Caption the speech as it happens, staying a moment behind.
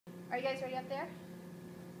Are you guys ready up there?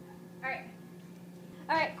 All right.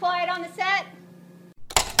 All right, quiet on the set.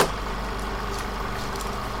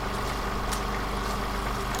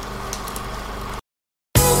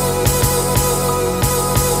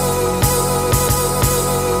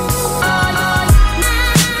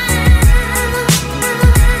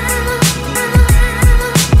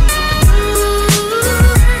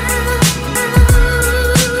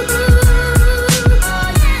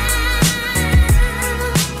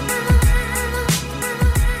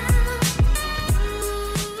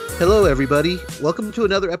 Hello, everybody. Welcome to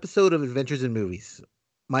another episode of Adventures in Movies.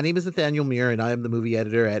 My name is Nathaniel Muir, and I am the movie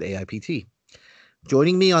editor at AIPT.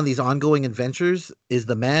 Joining me on these ongoing adventures is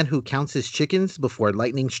the man who counts his chickens before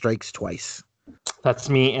lightning strikes twice. That's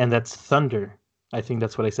me, and that's Thunder. I think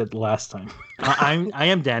that's what I said last time. I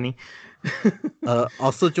am Danny.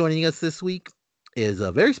 Also joining us this week is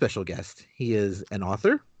a very special guest. He is an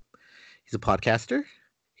author, he's a podcaster,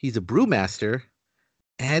 he's a brewmaster,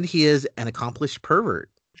 and he is an accomplished pervert.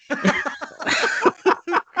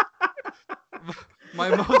 My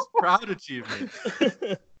most proud achievement.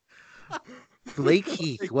 Blake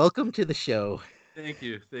Heath, welcome to the show. Thank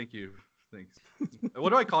you. Thanks. What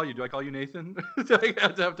do I call you? Do I call you Nathan? do I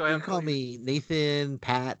have You to call me Nathan,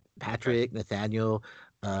 Patrick, Nathaniel.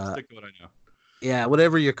 Stick to what I know. Yeah,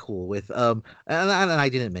 whatever you're cool with. And I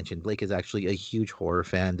didn't mention Blake is actually a huge horror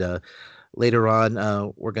fan. Later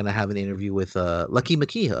on, we're gonna have an interview with Lucky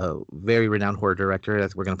McKee, a very renowned horror director.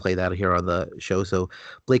 We're gonna play that here on the show. So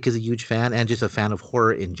Blake is a huge fan and just a fan of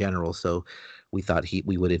horror in general. So we thought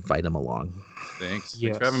we would invite him along. Thanks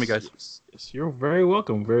for having me, guys. Yes, you're very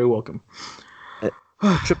welcome. Very welcome.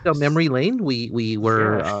 Trip down memory lane. We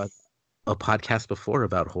were a podcast before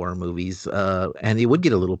about horror movies, and it would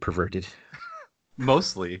get a little perverted.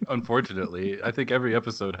 Mostly, unfortunately, I think every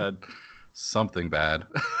episode had something bad,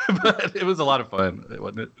 but it was a lot of fun,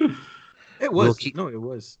 wasn't it? It was. It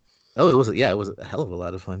was. Oh, it was. Yeah, it was a hell of a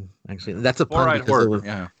lot of fun. Actually, that's a pun. Four-eyed horror.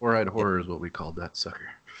 Yeah, four-eyed horror is what we called that sucker.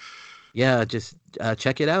 Yeah, just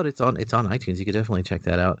check it out. It's on iTunes. You could definitely check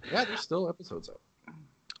that out. Yeah, there's still episodes out.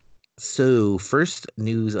 So, first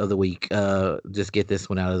news of the week. Just get this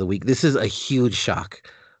one out of the week. This is a huge shock.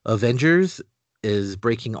 Avengers is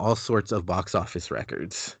breaking all sorts of box office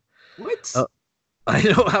records. What? I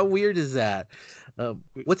know. How weird is that?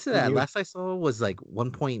 What's that? Last I saw was like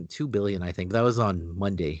 1.2 billion. I think that was on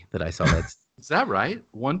Monday that I saw that. Is that right?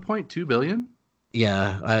 1.2 billion?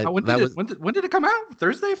 Yeah. When did it come out?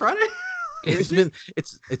 Thursday, Friday? It's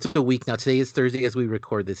a week now. Today is Thursday as we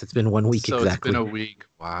record this. It's been 1 week so exactly. It's been a week.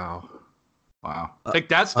 Wow. Take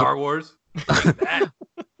that, Star Wars. Take that.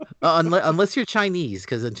 Unless you're Chinese,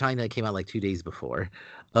 because in China it came out like 2 days before.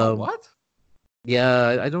 What?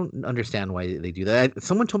 Yeah, I don't understand why they do that.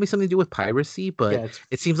 Someone told me something to do with piracy, but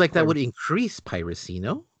it seems like that would increase piracy.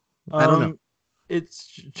 No, I don't know. It's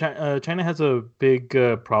China has a big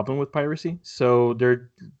problem with piracy, so they're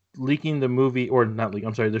leaking the movie, or not leak.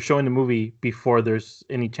 I'm sorry, they're showing the movie before there's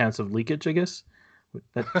any chance of leakage. I guess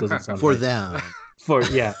that doesn't sound for right. them.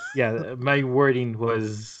 Yeah. My wording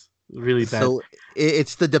was really bad. So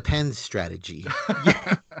it's the depends strategy.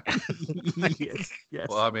 Yes.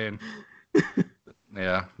 Well, I mean,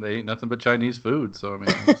 yeah, they eat nothing but Chinese food, so I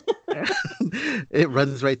mean, it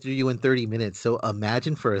runs right through you in 30 minutes. So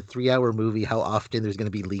imagine for a 3-hour movie how often there's going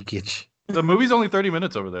to be leakage. The movie's only 30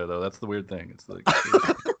 minutes over there, though. That's the weird thing. It's like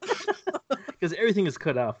because everything is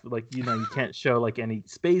cut off. Like, you can't show like any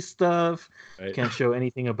space stuff. Right. You can't show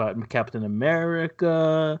anything about Captain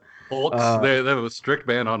America. Hulks. They have a strict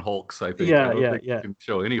ban on Hulks, I think. Yeah. You can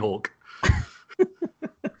show any Hulk.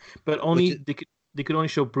 But only they could only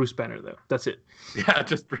show Bruce Banner, though. That's it. Yeah,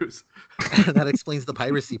 just Bruce. That explains the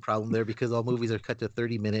piracy problem there, because all movies are cut to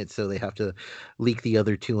 30 minutes, so they have to leak the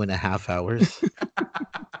other 2.5 hours.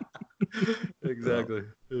 Exactly.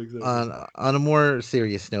 On a more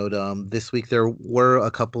serious note, this week there were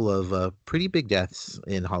a couple of pretty big deaths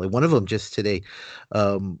in Hollywood. One of them just today.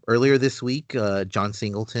 Earlier this week, John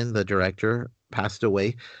Singleton, the director, passed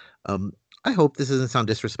away. I hope this doesn't sound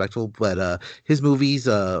disrespectful, but his movies,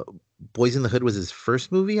 Boys in the Hood was his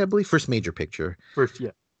first movie, I believe, first major picture. First, yeah.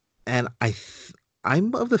 And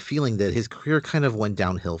I'm of the feeling that his career kind of went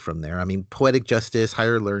downhill from there. I mean, Poetic Justice,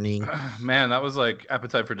 Higher Learning. Man, that was like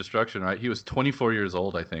Appetite for Destruction, right? He was 24 years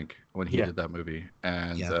old, I think, when he did that movie.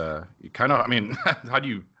 And you kind of, I mean, how do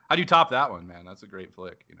you top that one, man? That's a great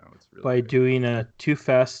flick. It's really by great. Doing Too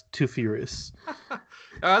Fast, Too Furious.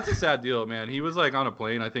 That's a sad deal, man. He was like on a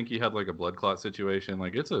plane. I think he had like a blood clot situation.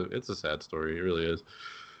 Like it's a sad story. It really is.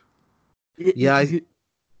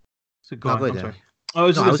 So go on. I'm sorry. I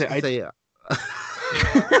was just going to say.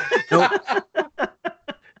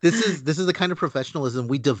 This is the kind of professionalism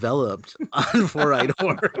we developed on Four Eyed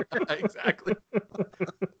Horror. Exactly.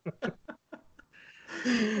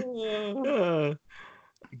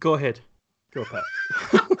 Go ahead. Go, Pat.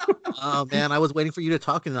 Oh man, I was waiting for you to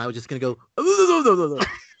talk, and I was just gonna go.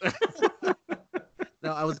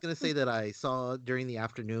 No, I was gonna say that I saw during the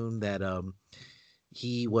afternoon that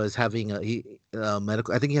he was having a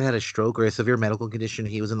medical. I think he had a stroke or a severe medical condition.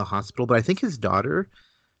 He was in the hospital, but I think his daughter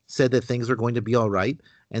said that things were going to be all right.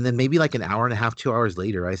 And then maybe like an hour and a half, 2 hours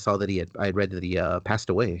later, I saw that I had read that he passed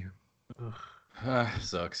away.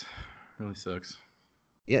 Sucks. Really sucks.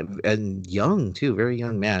 Yeah, and young too, very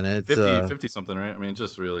young man. It's 50 something, right? I mean,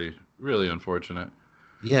 just really, really unfortunate.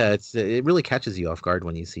 Yeah, it really catches you off guard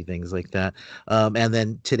when you see things like that. And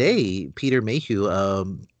then today, Peter Mayhew,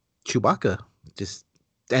 Chewbacca,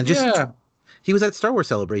 he was at Star Wars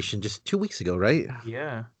Celebration just 2 weeks ago, right?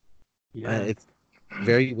 Yeah. It's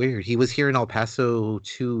very weird. He was here in El Paso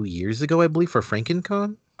 2 years ago, I believe, for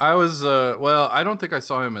FrankenCon. I was well, I don't think I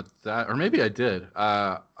saw him at that, or maybe I did.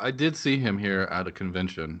 I did see him here at a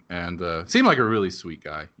convention, and seemed like a really sweet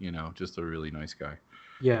guy. You know, just a really nice guy.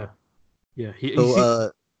 Yeah.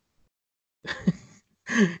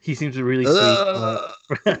 He seems really sweet.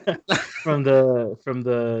 From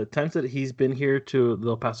the times that he's been here to the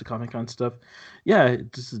El Paso Comic Con stuff, yeah,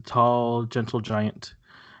 just a tall, gentle giant,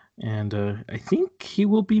 and I think he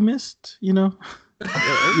will be missed. You know.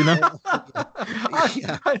 I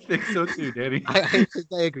think so too, Danny. I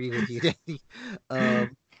agree with you, Danny.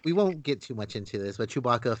 We won't get too much into this, but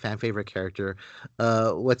Chewbacca, fan favorite character.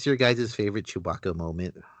 What's your guys' favorite Chewbacca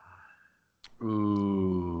moment?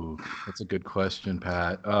 Ooh, that's a good question,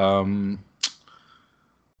 Pat.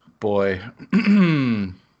 Boy,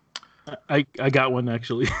 I got one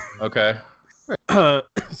actually. Okay.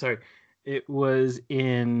 Sorry, it was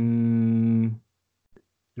in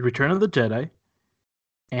Return of the Jedi.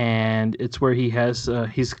 And it's where he has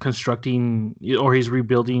he's constructing or he's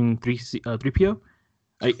rebuilding 3PO.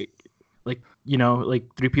 Like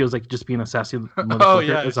 3PO is like just being a sassy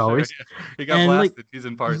motherfucker as always. Yeah. He got blasted. He's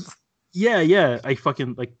in parts. Yeah. I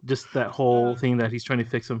fucking like just that whole thing that he's trying to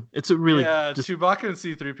fix him. It's a really Chewbacca and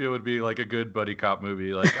C-3PO would be like a good buddy cop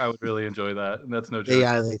movie. Like I would really enjoy that, and that's no joke.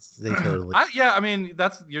 Yeah, they totally. I mean,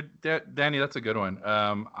 that's Danny. That's a good one.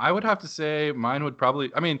 I would have to say mine would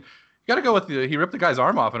probably. I mean. You gotta go with he ripped the guy's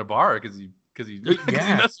arm off in a bar because he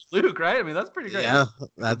messed with Luke, right? I mean, that's pretty great. Yeah,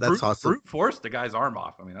 that's awesome. Brute forced the guy's arm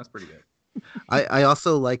off. I mean, that's pretty good. I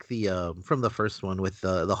also like the from the first one with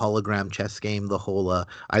the hologram chess game. The whole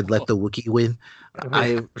I'd let the Wookiee win.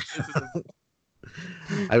 I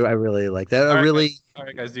really like that. All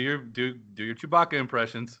right, guys, do your Chewbacca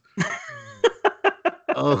impressions.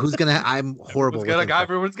 Oh, who's gonna? I'm horrible.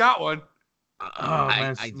 Everyone's got one. Oh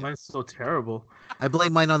man, mine's so terrible. I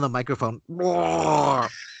blame mine on the microphone.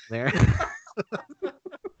 There.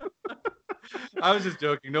 I was just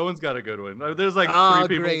joking. No one's got a good one. There's like 3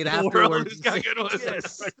 people great. in the world who's got good ones.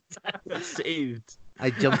 Yes. Saved.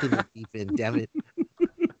 I jumped in the deep end. Damn it.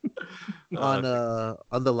 On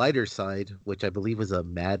the lighter side, which I believe was a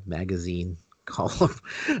Mad Magazine column,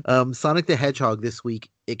 Sonic the Hedgehog this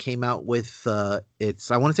week it came out with I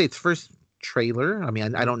want to say its first trailer. I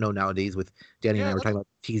mean, I don't know nowadays with Danny and I were talking about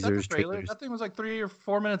teasers, trailers. That thing was like 3 or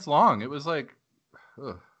 4 minutes long. It was like,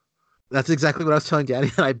 ugh. That's exactly what I was telling Danny.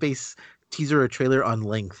 That I base teaser or trailer on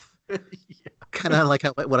length. Yeah. Kind of like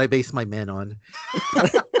what I base my men on.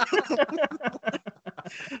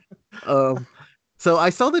 So I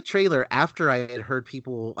saw the trailer after I had heard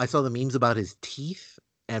I saw the memes about his teeth,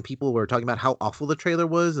 and people were talking about how awful the trailer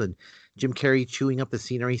was, and Jim Carrey chewing up the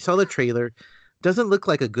scenery. Saw the trailer. Doesn't look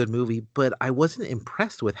like a good movie, but I wasn't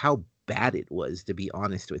impressed with how bad it was, to be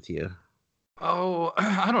honest with you. Oh,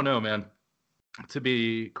 I don't know, man. To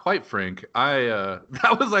be quite frank,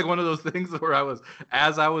 that was like one of those things where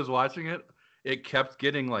as I was watching it, it kept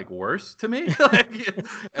getting like worse to me.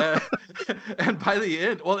 And by the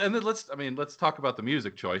end, well, and then let's talk about the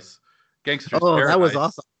music choice. Gangster's Paradise. That was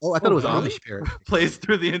awesome. Oh, I thought it was Amish Paradise. Plays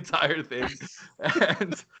through the entire thing,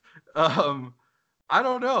 and I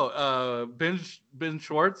don't know. Ben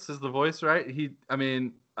Schwartz is the voice, right?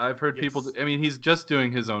 I've heard people. He's just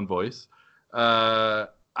doing his own voice.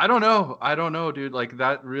 I don't know, dude. Like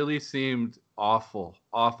that really seemed awful.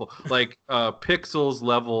 Like Pixels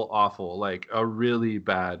level awful. Like a really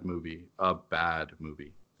bad movie.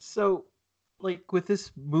 So, like with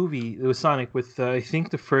this movie, it was Sonic. With I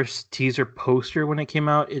think the first teaser poster when it came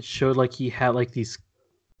out, it showed like he had like these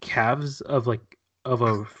calves of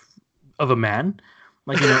a man.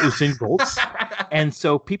 Like, Usain Bolt's. And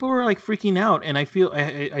so people were like freaking out, and I feel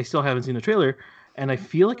I still haven't seen the trailer, and I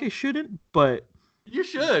feel like I shouldn't, but you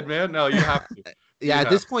should, man. No, you have to. Yeah, at Yeah.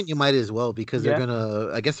 this point you might as well because Yeah.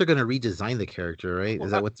 I guess they're gonna redesign the character, right? Well,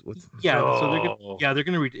 Is that what's Yeah, so they're No.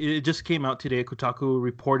 gonna read. It just came out today. Kotaku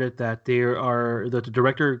reported that that the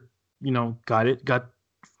director, got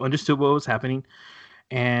understood what was happening,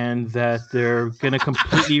 and that they're gonna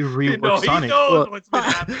completely rework He Sonic. knows well, what's been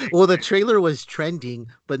happening. well, the trailer was trending,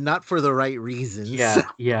 but not for the right reasons. Yeah,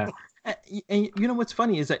 yeah. And you know what's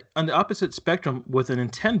funny is that on the opposite spectrum with a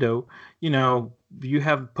Nintendo, you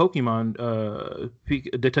have Pokemon,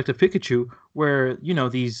 Detective Pikachu, where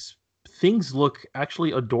these things look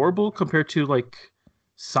actually adorable compared to like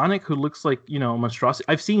Sonic, who looks like a monstrosity.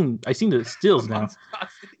 I seen the stills now.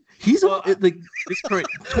 Monstrosity. He's Well, like this current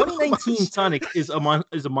 2019 Sonic is a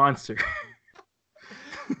monster.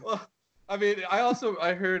 Well, I mean,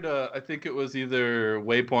 I heard I think it was either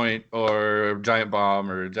Waypoint or Giant Bomb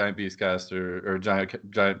or Giant Beastcast or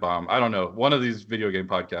Giant Bomb. I don't know. One of these video game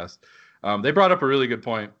podcasts. They brought up a really good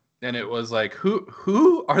point, and it was like,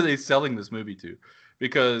 who are they selling this movie to?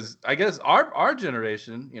 Because I guess our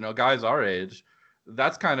generation, guys our age,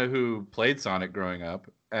 that's kind of who played Sonic growing up,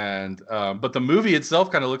 and but the movie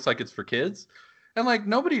itself kind of looks like it's for kids. And like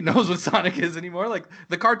nobody knows what Sonic is anymore. Like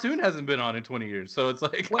the cartoon hasn't been on in 20 years, so it's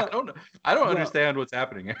like Well, I don't well- understand what's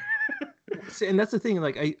happening here. See, and that's the thing.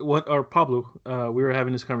 Like Pablo, we were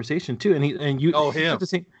having this conversation too, and you. Oh, he said him. the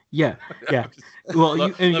same. Yeah, yeah. Well,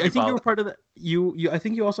 Love I you, think you Pablo. were part of that. I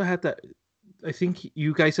think you also had that. I think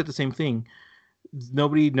you guys said the same thing.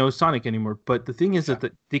 Nobody knows Sonic anymore. But the thing is that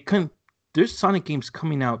they couldn't. There's Sonic games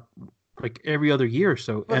coming out like every other year or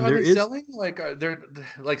so, But and are there they is. selling like they're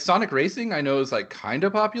like Sonic Racing? I know is like kind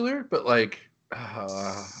of popular, but like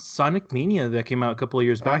Sonic Mania that came out a couple of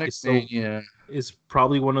years back Sonic is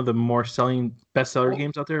probably one of the more selling bestseller Well,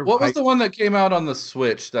 games out there. What was the one that came out on the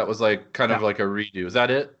Switch that was like kind of Yeah. like a redo? Is that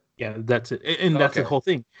it? Yeah, that's it. And that's the Okay. whole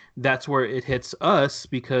thing. That's where it hits us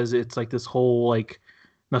because it's like this whole like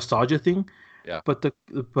nostalgia thing. Yeah. But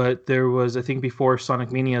there was, I think, before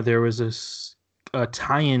Sonic Mania, there was a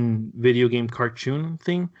tie-in video game cartoon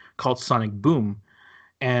thing called Sonic Boom.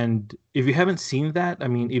 And if you haven't seen that, I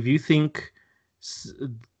mean, if you think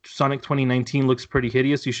Sonic 2019 looks pretty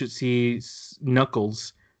hideous, you should see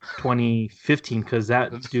Knuckles 2015 because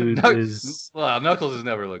that dude is. Well, Knuckles has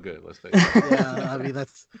never looked good. Let's face it. Yeah, I mean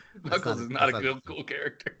that's Knuckles is not a good, cool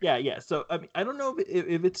character. Yeah. So I mean, I don't know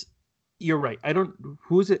if it's. You're right. I don't.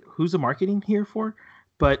 Who's the marketing here for?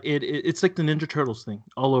 But it's like the Ninja Turtles thing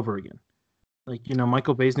all over again. Like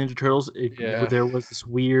Michael Bay's Ninja Turtles. Yeah. There was this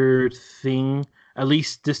weird thing. At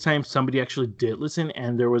least this time, somebody actually did listen,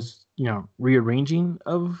 and there was rearranging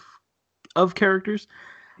of characters.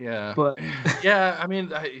 Yeah. But Yeah, I mean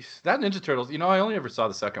that Ninja Turtles. I only ever saw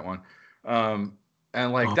the second one,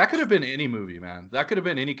 and like Oh. that could have been any movie, man. That could have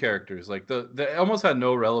been any characters. Like they almost had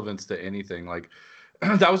no relevance to anything. Like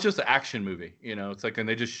that was just an action movie. It's like and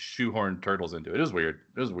they just shoehorned turtles into it. It was weird.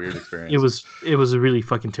 It was a weird experience. it was really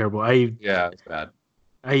fucking terrible. Yeah, it's bad.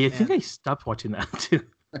 I think I stopped watching that too.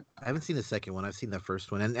 I haven't seen the second one. I've seen the first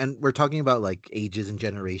one, and we're talking about like ages and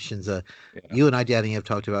generations. Yeah. You and I, Danny, have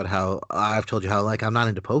talked about how I've told you how like I'm not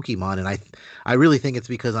into Pokemon, and I really think it's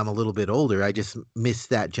because I'm a little bit older. I just miss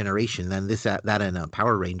that generation, then that and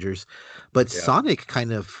Power Rangers, but Yeah. Sonic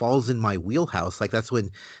kind of falls in my wheelhouse. Like that's when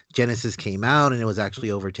Genesis came out, and it was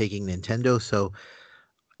actually overtaking Nintendo. So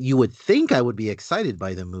you would think I would be excited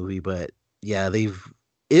by the movie, but yeah,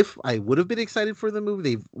 if I would have been excited for the movie,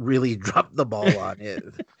 they've really dropped the ball on it.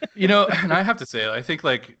 And I have to say, I think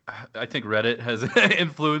Reddit has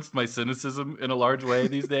influenced my cynicism in a large way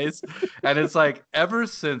these days. And it's like ever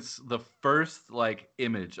since the first like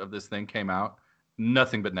image of this thing came out,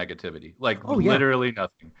 nothing but negativity. Like Oh, yeah. literally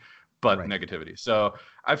nothing but Right. negativity. So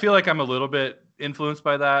I feel like I'm a little bit influenced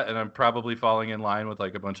by that, and I'm probably falling in line with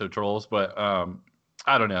like a bunch of trolls. But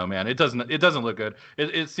I don't know, man. It doesn't look good.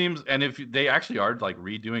 It seems, and if they actually are like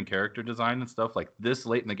redoing character design and stuff like this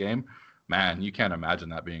late in the game, man, you can't imagine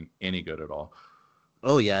that being any good at all.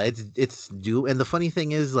 Oh yeah, it's due. And the funny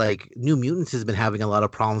thing is, like, New Mutants has been having a lot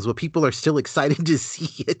of problems, but people are still excited to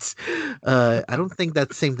see it. I don't think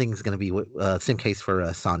that same thing is going to be same case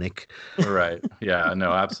for Sonic. Right? Yeah.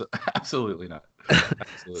 No. Absolutely not.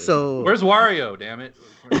 Absolutely. So- where's Wario? Damn it.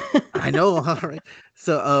 I know. All right.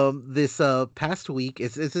 So this past week,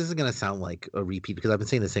 this is going to sound like a repeat because I've been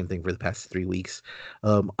saying the same thing for the past 3 weeks.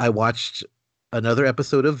 I watched another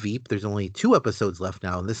episode of Veep. There's only 2 episodes left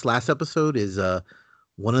now, and this last episode is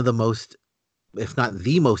one of the most, if not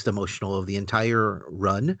the most emotional of the entire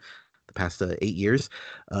run, the past 8 years.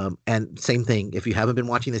 And same thing, if you haven't been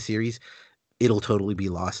watching the series, it'll totally be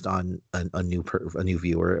lost on a new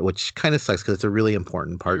viewer, which kind of sucks because it's a really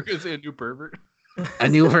important You're part. gonna say a new pervert? A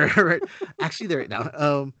new viewer. Actually, there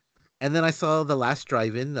now. And then I saw The Last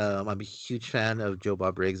Drive-In. I'm a huge fan of Joe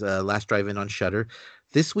Bob Briggs. Last Drive-In on Shudder.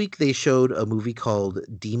 This week they showed a movie called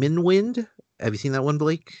Demon Wind. Have you seen that one,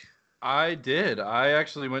 Blake? I did. I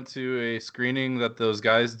actually went to a screening that those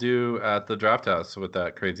guys do at the Draft House with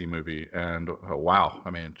that crazy movie, and wow, I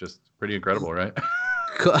mean, just pretty incredible, right?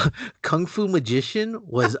 Kung Fu Magician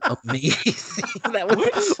was amazing. That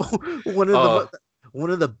was one of Oh. one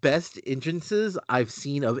of the best entrances I've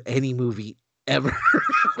seen of any movie ever.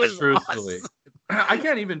 It was Truthfully, awesome. I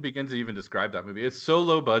can't even begin to even describe that movie. It's so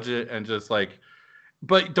low budget and just like,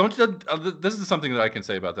 but don't you? This is something that I can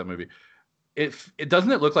say about that movie. It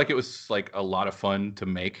doesn't it look like it was like a lot of fun to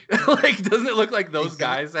make? Like, doesn't it look like those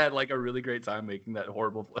guys had like a really great time making that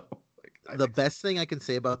horrible film? Like, The best thing I can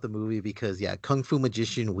say about the movie, because yeah, Kung Fu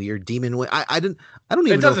Magician, weird demon. I don't it even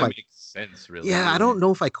know if doesn't I. make sense, really. Yeah, I don't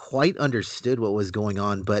know if I quite understood what was going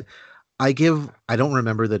on, but I don't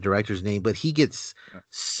remember the director's name, but he gets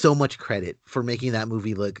so much credit for making that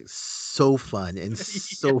movie look so fun and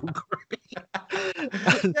so great.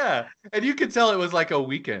 Yeah, and you could tell it was like a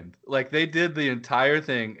weekend. Like they did the entire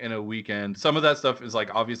thing in a weekend. Some of that stuff is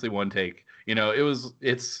like obviously one take. You know,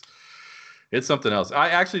 it's something else. I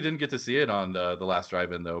actually didn't get to see it on the Last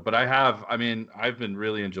Drive-In though, but I have. I mean, I've been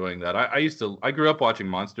really enjoying that. I grew up watching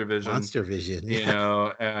Monster Vision. Monster Vision, You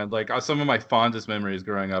know, and like some of my fondest memories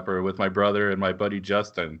growing up are with my brother and my buddy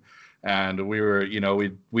Justin. And we were, you know,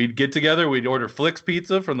 we'd get together, we'd order Flicks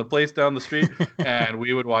Pizza from the place down the street, and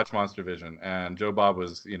we would watch Monster Vision. And Joe Bob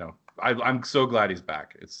was, you know, I'm so glad he's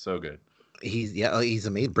back. It's so good. he's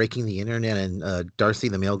amazing, breaking the internet, and Darcy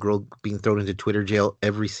the Mail Girl being thrown into Twitter jail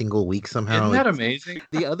every single week somehow. Isn't that amazing?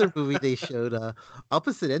 The other movie they showed,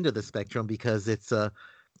 opposite end of the spectrum, because it's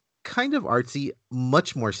kind of artsy,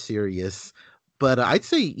 much more serious, but I'd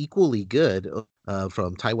say equally good.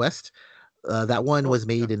 From Ty West. That one was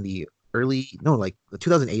made in the like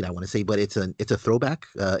 2008, I want to say, but it's a throwback.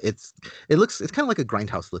 It's kind of like a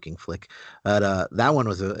Grindhouse looking flick. But that one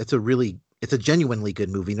it's a genuinely good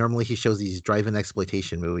movie. Normally he shows these drive-in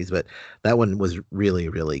exploitation movies, but that one was really,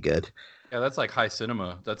 really good. Yeah, that's like high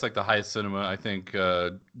cinema. That's like the highest cinema I think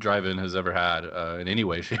drive-in has ever had in any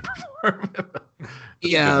way, shape, or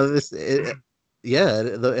form. Yeah,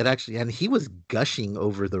 it actually, and he was gushing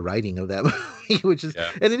over the writing of that movie, which is,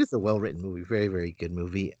 and it is a well-written movie, very, very good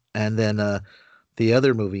movie. And then the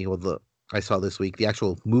other movie, I saw this week, the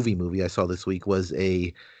actual movie I saw this week was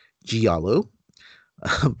a Giallo,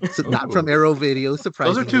 so not from Arrow Video.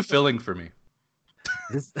 Surprisingly, Those are too filling for me.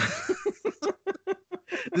 This,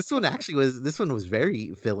 this one was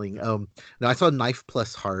very filling. Now I saw Knife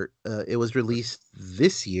Plus Heart. It was released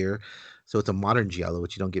this year. So it's a modern Giallo,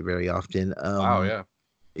 which you don't get very often. Wow, yeah.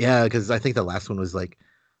 Yeah, because I think the last one was like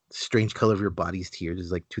Strange Color of Your Body's Tears,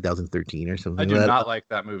 is like 2013 or something. I do not like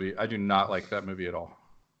that movie. I do not like that movie at all.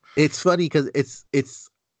 It's funny because it's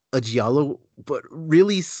a Giallo, but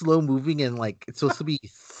really slow moving, and like it's supposed to be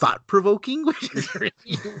thought provoking, which is really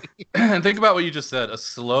weird. And think about what you just said, a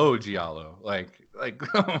slow Giallo. Like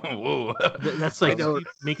whoa. That's like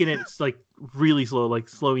making it like really slow, like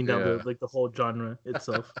slowing down Yeah. the whole genre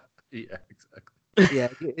itself. Yeah, exactly. Yeah,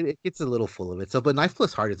 it gets a little full of it. So, but Knife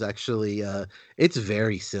Plus Heart is actually it's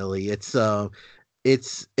very silly. It's an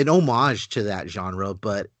homage to that genre,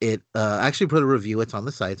 but it actually put a review. It's on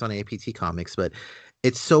the site. It's on APT Comics, but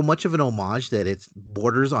it's so much of an homage that it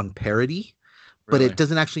borders on parody, but Really? it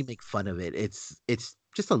doesn't actually make fun of it. It's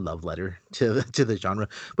just a love letter to the genre,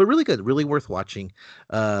 but really good, really worth watching.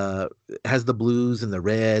 Has the blues and the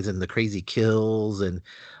reds and the crazy kills, and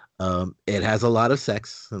it has a lot of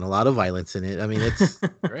sex and a lot of violence in it. I mean, it's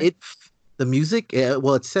the music.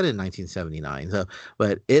 Well, it's set in 1979, so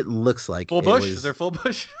but it looks like Full Bush. Is there Full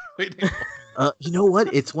Bush? You know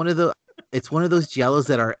what? It's one of those Giallos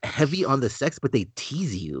that are heavy on the sex, but they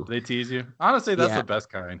tease you. They tease you. Honestly, that's the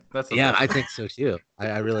best kind. I think so too.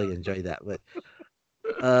 I really enjoy that. But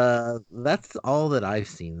that's all that I've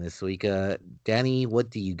seen this week. Danny,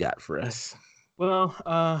 what do you got for us? Well,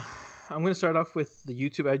 I'm going to start off with the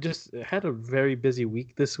YouTube. I just had a very busy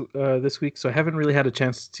week this week, so I haven't really had a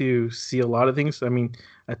chance to see a lot of things. I mean,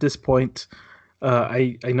 at this point,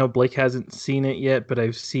 I know Blake hasn't seen it yet, but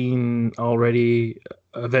I've seen already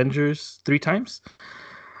Avengers 3 times.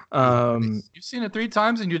 You've seen it 3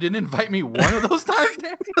 times and you didn't invite me one of those times,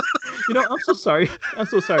 Danny? I'm so sorry.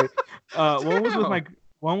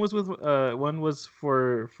 One was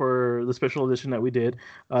for the special edition that we did.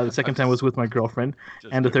 The second time was with my girlfriend,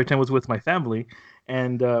 and the third time was with my family.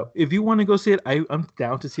 And if you want to go see it, I'm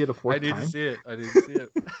down to see it a fourth time. I need to see it.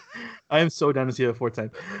 I am so down to see it a fourth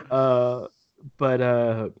time.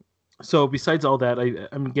 But So besides all that,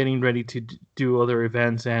 I'm getting ready to do other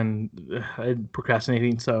events and I'm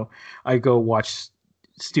procrastinating. So I go watch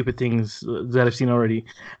stupid things that I've seen already.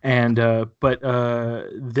 And but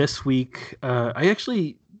this week, I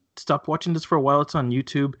actually stopped watching this for a while. It's on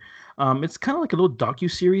YouTube. It's kind of like a little docu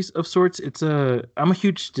series of sorts. I'm a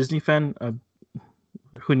huge Disney fan.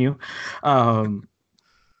 Who knew? Um,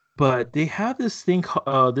 but they have this thing.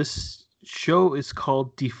 This show is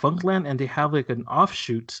called Defunctland, and they have like an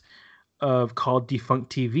offshoot of called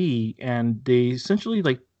Defunct TV, and they essentially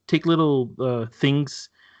like take little things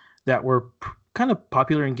that were kind of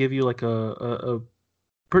popular and give you like a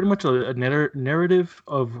pretty much a narrative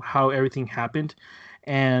of how everything happened.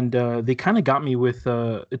 And they kind of got me with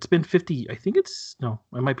it's been 50, I think it's no,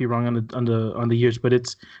 I might be wrong on the years, but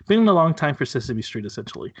it's been a long time for Sesame Street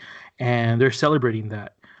essentially, and they're celebrating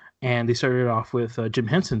that. And they started off with Jim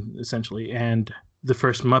Henson essentially, and the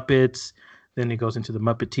first Muppets. Then it goes into the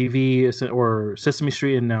Muppet TV or Sesame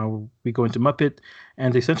Street, and now we go into Muppet.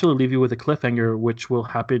 And they essentially leave you with a cliffhanger, which will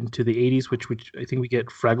happen to the 80s, which I think we get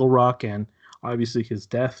Fraggle Rock and obviously his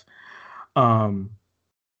death.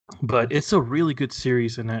 But it's a really good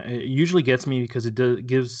series, and it usually gets me because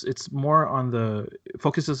it's more on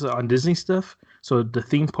focuses on Disney stuff. So the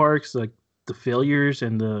theme parks, like the failures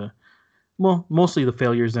and mostly the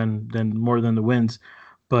failures than more than the wins.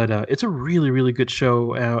 But it's a really, really good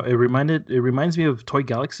show. It reminds me of Toy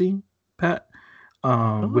Galaxy, Pat,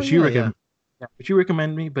 which you recommend. Yeah, which you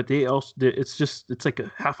recommend me. But it's like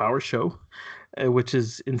a half-hour show, which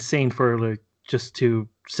is insane for like just to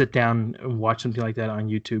sit down and watch something like that on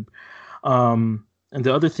YouTube. And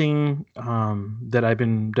the other thing that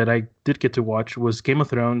I did get to watch was Game of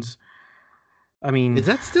Thrones. I mean, is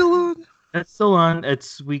that still on? That's still on.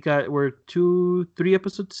 We're 3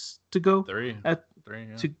 episodes to go. Three. Yeah.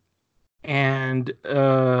 And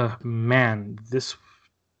man, this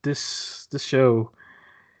show,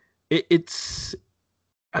 it's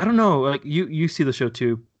I don't know. Like you see the show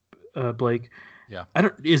too, Blake. Yeah.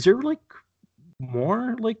 Is there like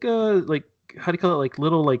more like how do you call it, like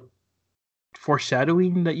little like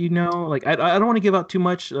foreshadowing that like I don't want to give out too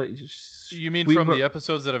much. Like, you mean from the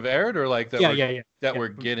episodes that have aired, or like that? Yeah. We're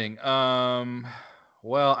getting.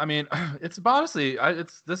 Well, I mean, it's honestly,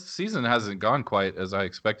 this season hasn't gone quite as I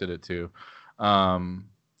expected it to.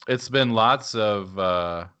 It's been lots of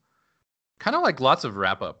kind of like lots of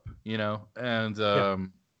wrap up, and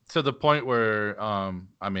to the point where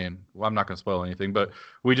I mean, well, I'm not going to spoil anything, but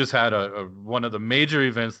we just had one of the major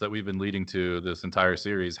events that we've been leading to this entire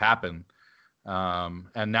series happen,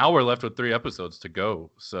 and now we're left with 3 episodes to go.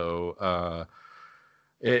 So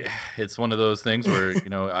it's one of those things where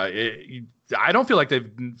I don't feel like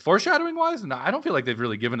they've foreshadowing wise, and I don't feel like they've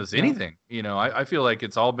really given us anything. I feel like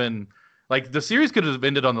it's all been like the series could have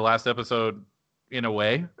ended on the last episode in a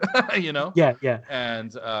way, Yeah.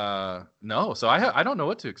 And no, so I don't know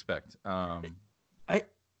what to expect.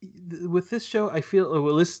 With this show, I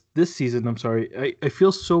feel this season. I'm sorry, I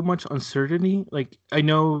feel so much uncertainty. Like I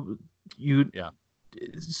know you. Yeah.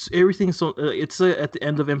 Everything's so. It's at the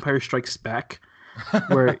end of Empire Strikes Back,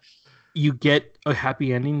 where you get a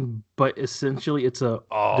happy ending, but essentially it's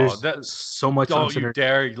there's so much. Don't you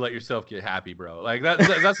dare let yourself get happy, bro! Like that's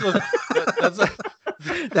like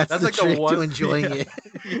trick the one to enjoying it.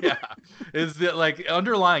 Yeah, is that like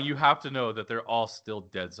underlying? You have to know that they're all still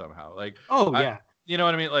dead somehow. Like yeah. You know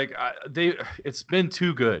what I mean? Like it's been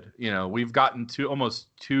too good. We've gotten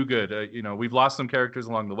almost too good. We've lost some characters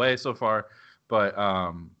along the way so far, but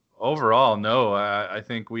overall, no. I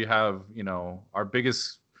think we have our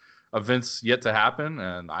biggest events yet to happen,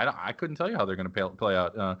 and I couldn't tell you how they're going to play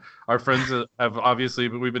out. Our friends have obviously,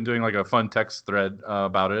 we've been doing like a fun text thread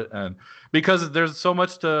about it, and because there's so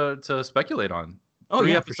much to speculate on.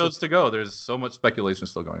 3 episodes to go. There's so much speculation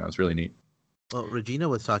still going on. It's really neat. Well, Regina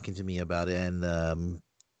was talking to me about it, and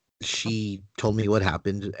she told me what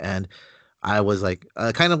happened, and I was like,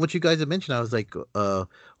 kind of what you guys have mentioned. I was like, wow,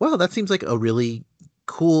 that seems like a really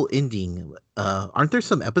cool ending. Aren't there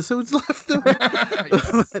some episodes left though?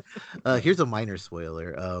 Here's a minor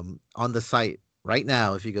spoiler. On the site right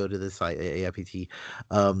now, if you go to the site AIPT,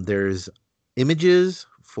 there's images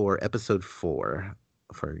for episode 4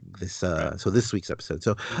 for this so this week's episode.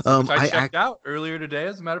 So I checked out earlier today.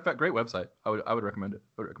 As a matter of fact, great website. I would recommend it.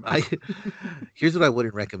 Here's what I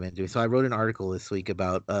wouldn't recommend doing. So I wrote an article this week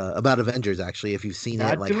about Avengers, actually, if you've seen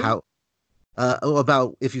it, like how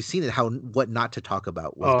about if you've seen it, what not to talk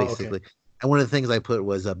about was basically. Okay. And one of the things I put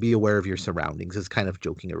was be aware of your surroundings. It's kind of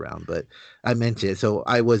joking around, but I meant it. So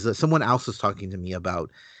I was someone else was talking to me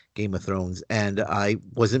about Game of Thrones, and I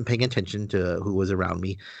wasn't paying attention to who was around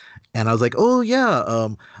me, and I was like, "Oh yeah,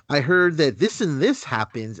 I heard that this and this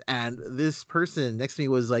happens," and this person next to me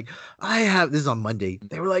was like, "I have this is on Monday."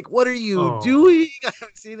 They were like, "What are you doing?" I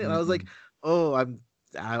haven't seen it, and I was like, "Oh,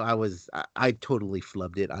 I totally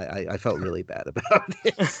flubbed it. I felt really bad about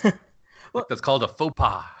it." Well, That's called a faux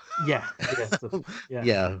pas. yeah, yeah.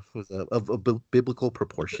 Yeah, it was of biblical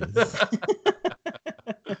proportions.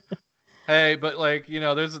 Hey, but like,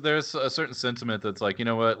 there's a certain sentiment that's like, you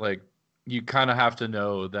know what, like you kind of have to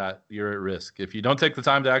know that you're at risk. If you don't take the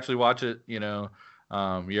time to actually watch it, you're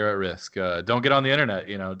at risk. Don't get on the internet,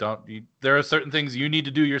 there are certain things you need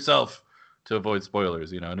to do yourself to avoid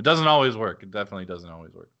spoilers, and it doesn't always work. It definitely doesn't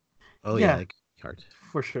always work. Oh yeah, it can be hard.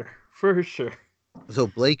 For sure. So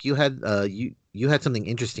Blake, you had you had something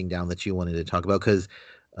interesting down that you wanted to talk about because,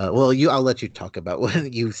 I'll let you talk about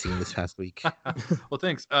what you've seen this past week. Well,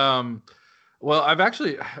 thanks. Well, I've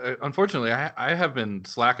actually, unfortunately, I have been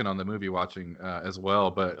slacking on the movie watching as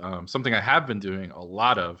well. But something I have been doing a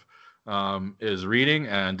lot of is reading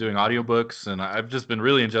and doing audiobooks, and I've just been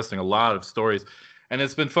really ingesting a lot of stories, and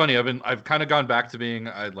it's been funny. I've kind of gone back to being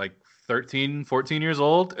like 13, 14 years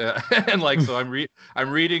old, and like so I'm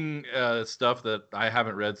reading stuff that I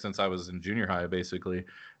haven't read since I was in junior high, basically.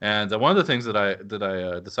 And one of the things that I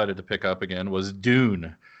decided to pick up again was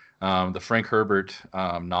Dune, the Frank Herbert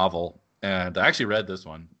novel. And I actually read this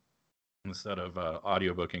one instead of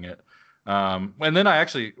audiobooking it. And then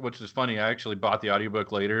which is funny, I actually bought the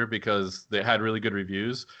audiobook later because they had really good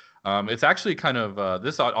reviews. It's actually kind of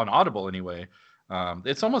this on Audible anyway.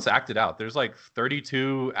 It's almost acted out. There's like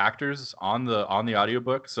 32 actors on the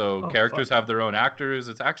audiobook, so characters have their own actors.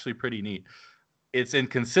 It's actually pretty neat. It's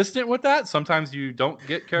inconsistent with that. Sometimes you don't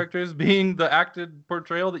get characters being the acted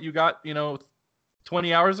portrayal that you got,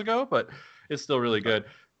 20 hours ago, but it's still really good.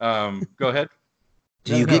 Go ahead.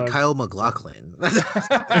 Do you get Kyle MacLachlan?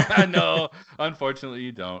 No, unfortunately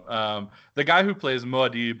you don't. The guy who plays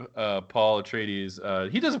Muad'Dib, Paul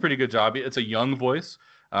Atreides, he does a pretty good job. It's a young voice,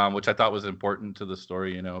 which I thought was important to the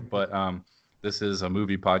story, But this is a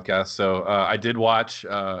movie podcast, so I did watch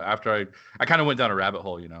after I kind of went down a rabbit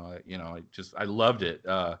hole. I loved it.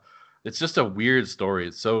 It's just a weird story.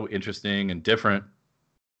 It's so interesting and different.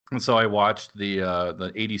 And so I watched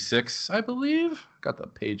the 86, I believe. Got the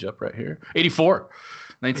page up right here.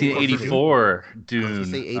 1984 Dune. If you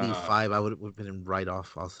say 85, I would have been right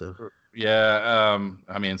off also. Yeah,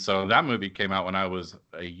 so that movie came out when I was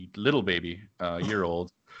a little baby, year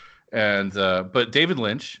old. And but David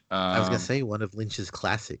Lynch. I was gonna say one of Lynch's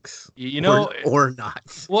classics. Or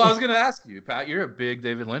not. Well, I was gonna ask you, Pat. You're a big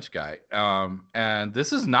David Lynch guy, and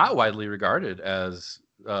this is not widely regarded as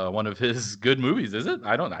one of his good movies, is it?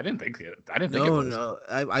 I didn't think it was. No.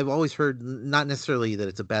 I've always heard not necessarily that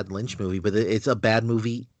it's a bad Lynch movie, but it's a bad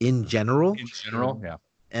movie in general. In general, yeah.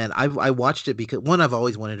 And I watched it because I've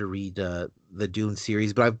always wanted to read the Dune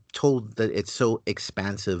series, but I've told that it's so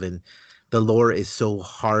expansive and the lore is so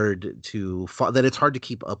hard that it's hard to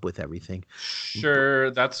keep up with everything. Sure,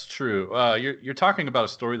 that's true. You're talking about a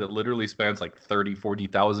story that literally spans like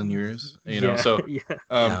 40,000 years. So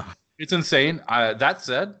it's insane. That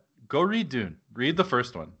said, go read Dune. Read the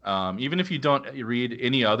first one. Even if you don't read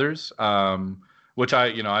any others, which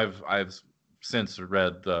I've since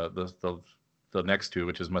read the next two,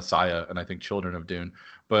 which is Messiah and I think Children of Dune.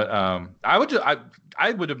 But I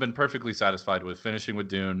would have been perfectly satisfied with finishing with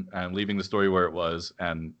Dune and leaving the story where it was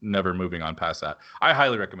and never moving on past that. I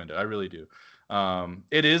highly recommend it. I really do.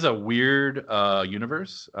 It is a weird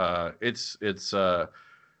universe. It's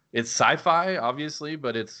sci-fi, obviously,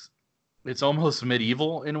 but it's almost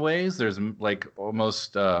medieval in ways. There's like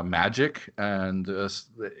almost magic and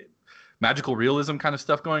magical realism kind of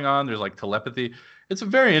stuff going on. There's like telepathy. It's a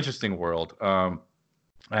very interesting world.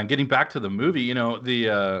 And getting back to the movie,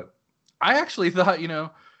 I actually thought,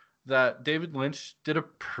 that David Lynch did a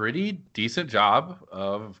pretty decent job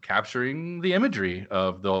of capturing the imagery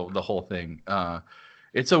of the whole thing.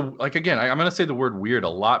 It's again, I'm going to say the word weird a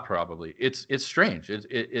lot. Probably it's strange.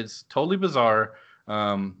 It's totally bizarre.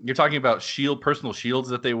 You're talking about personal shields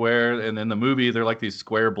that they wear, and in the movie they're like these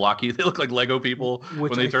square blocky. They look like Lego people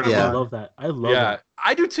when they turn around. I love that. I love that.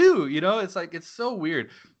 I do too. It's like it's so weird.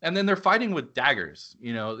 And then they're fighting with daggers.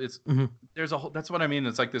 There's that's what I mean.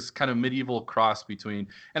 It's like this kind of medieval cross between.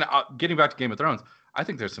 And getting back to Game of Thrones, I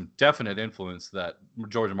think there's some definite influence that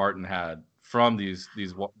George Martin had from these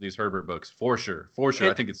Herbert books for sure.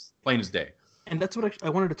 I think it's plain as day. And that's what I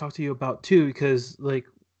wanted to talk to you about too, because like.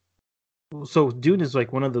 So Dune is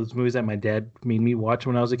like one of those movies that my dad made me watch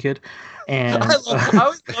when I was a kid, and I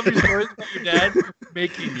always love your stories about your dad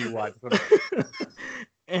making you watch them.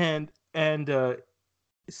 and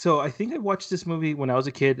So I think I watched this movie when I was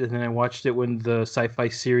a kid, and then I watched it when the sci-fi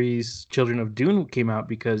series Children of Dune came out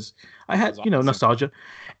because I had, That's awesome. nostalgia.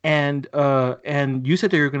 And you said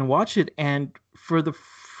that you were going to watch it, and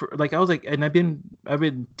like I was like, and I've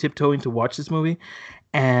been tiptoeing to watch this movie,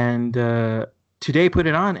 and today I put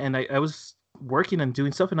it on, and I was working and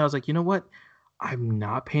doing stuff, and I was like, you know what? I'm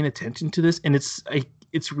not paying attention to this, and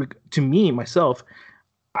to me myself.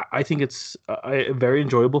 I think it's a very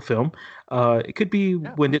enjoyable film. It could be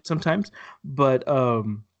winded sometimes, but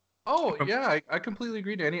Oh yeah, I completely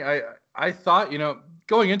agree, Danny. I thought,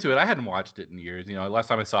 going into it, I hadn't watched it in years. Last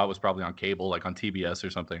time I saw it was probably on cable, like on TBS or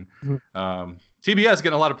something. TBS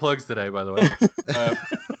getting a lot of plugs today, by the way.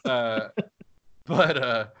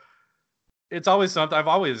 But it's always something. I've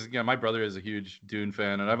always, my brother is a huge Dune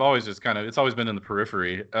fan, and I've always just it's always been in the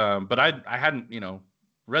periphery. But I hadn't,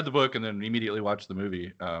 read the book and then immediately watched the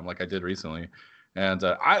movie, like I did recently. And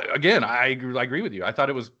I agree with you. I thought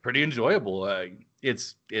it was pretty enjoyable.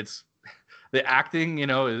 It's the acting,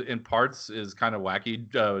 in parts is kind of wacky.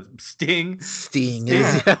 Sting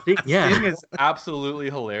is absolutely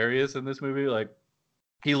hilarious in this movie. Like,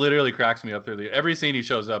 he literally cracks me up through every scene he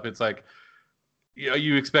shows up. It's like,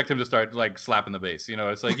 you expect him to start like slapping the bass.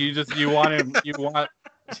 It's like you want him,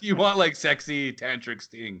 you want like sexy tantric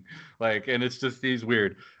Sting, like, and it's just, he's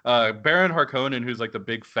weird. Baron Harkonnen, who's like the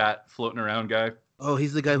big fat floating around guy. Oh,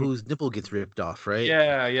 he's the guy whose nipple gets ripped off, right?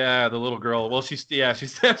 Yeah, the little girl. Well, she stabs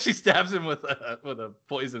him with a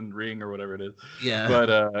poison ring or whatever it is. Yeah.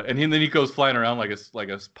 But then he goes flying around like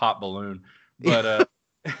a pop balloon. But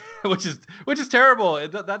which is terrible.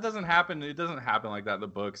 That doesn't happen. It doesn't happen like that in the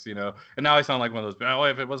books, And now I sound like one of those. Oh,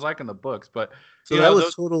 if it was like in the books, but so that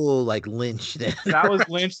was total like Lynch. Then that was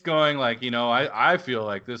Lynch going like, I feel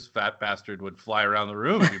like this fat bastard would fly around the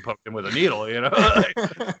room if you poked him with a needle,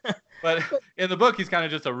 But in the book, he's kind of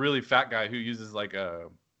just a really fat guy who uses like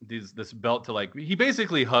this belt to like, he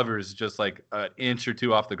basically hovers just like an inch or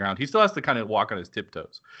two off the ground. He still has to kind of walk on his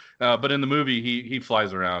tiptoes, but in the movie he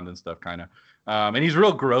flies around and stuff kind of. And he's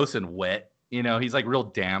real gross and wet, he's like real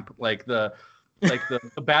damp, like the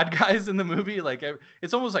bad guys in the movie, like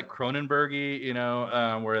it's almost like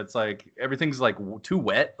Cronenberg-y, where it's like everything's like too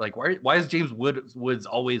wet. Like why is James Woods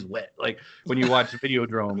always wet? Like when you watch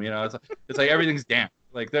Videodrome, it's like everything's damp.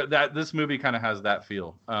 Like that this movie kind of has that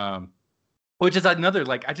feel, which is another,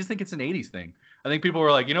 like, I just think it's an 80s thing. I think people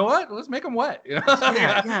were like, you know what? Let's make them wet. Yeah.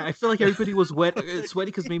 I feel like everybody was wet,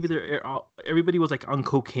 sweaty because maybe everybody was like on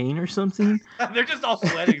cocaine or something. They're just all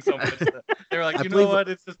sweating so much. They're like, what?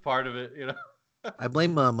 It's just part of it, I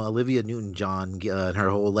blame Olivia Newton-John and her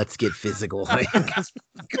whole "let's get physical."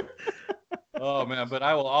 Oh man, but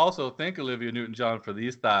I will also thank Olivia Newton-John for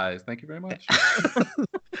these thighs. Thank you very much.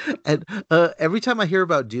 And every time I hear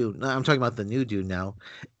about Dune, I'm talking about the new Dune now.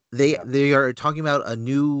 They are talking about a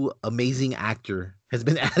new amazing actor has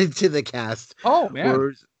been added to the cast. Oh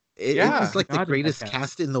man, it's like the greatest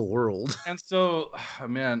cast in the world. And so,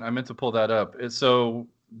 man, I meant to pull that up. It's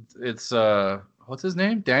what's his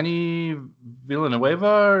name? Danny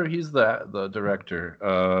Villanueva. He's the director.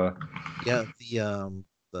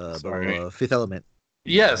 The Fifth Element.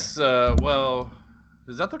 Yes. Well,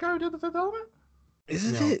 is that the guy who did the Fifth Element?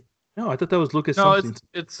 Isn't it? No, I thought that was Lucas. No, something.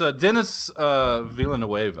 it's Denis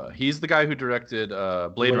Villanueva. He's the guy who directed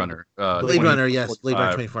Blade Runner. Blade Runner, yes, Blade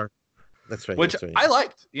Runner 24. That's right. Which I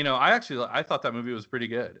liked. I thought that movie was pretty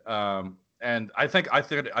good. And I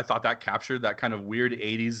thought that captured that kind of weird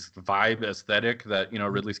 80s vibe aesthetic that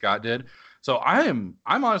Ridley Scott did. So I'm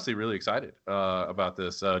honestly really excited about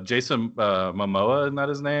this. Jason Momoa, isn't that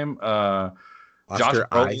his name? Oscar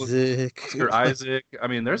Isaac. Oscar Isaac. I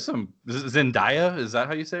mean, there's some Zendaya. Is that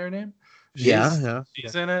how you say her name? Yeah.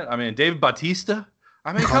 She's in it. I mean, Dave Bautista.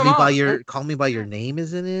 I mean, Call Me by Your Name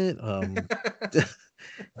is in it.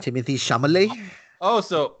 Timothy Chalamet. Oh,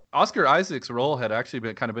 so Oscar Isaac's role had actually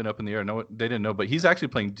been up in the air. No, they didn't know, but he's actually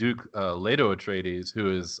playing Duke Leto Atreides,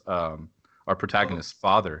 who is our protagonist's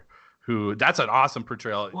father. That's an awesome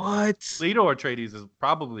portrayal. What? Leto Atreides is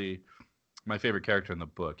probably my favorite character in the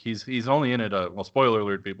book. He's only in it. Well, spoiler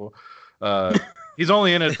alert, people. He's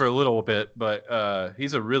only in it for a little bit, but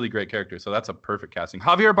he's a really great character. So that's a perfect casting.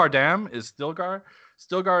 Javier Bardem is Stilgar.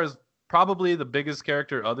 Stilgar is probably the biggest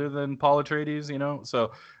character other than Paul Atreides.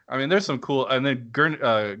 So I mean, there's some cool. And then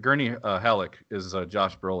Gurney Halleck is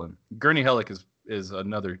Josh Brolin. Gurney Halleck is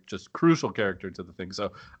another just crucial character to the thing.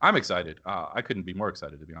 So I'm excited. I couldn't be more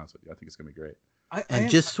excited, to be honest with you. I think it's gonna be great.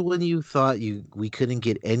 Just when you thought we couldn't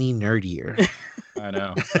get any nerdier. I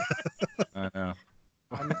know.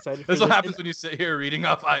 I'm excited. That's what happens when you sit here reading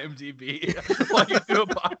off IMDb while you do a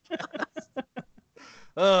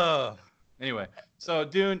podcast. Anyway, so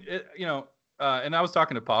Dune, and I was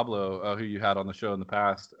talking to Pablo, who you had on the show in the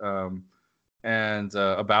past, and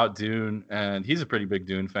about Dune, and he's a pretty big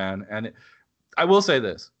Dune fan. And I will say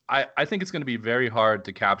this: I think it's going to be very hard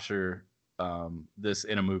to capture this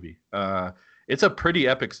in a movie. It's a pretty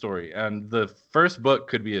epic story, and the first book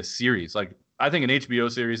could be a series. Like I think an HBO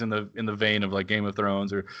series in the vein of like Game of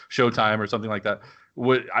Thrones or Showtime or something like that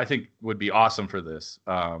would be awesome for this.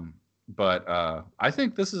 But I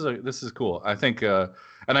think this is cool. I think, and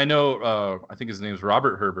I know I think his name is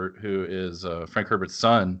Robert Herbert, who is Frank Herbert's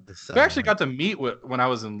son. I actually got to meet when I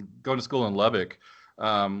was going to school in Lubbock,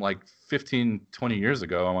 like 20 years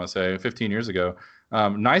ago. I want to say 15 years ago.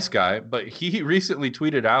 Nice guy, but he recently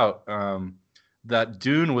tweeted out that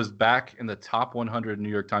Dune was back in the top 100 New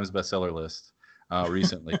York Times bestseller list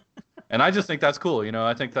recently. And I just think that's cool.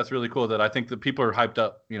 I think that's really cool that I think that people are hyped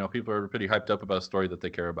up. People are pretty hyped up about a story that they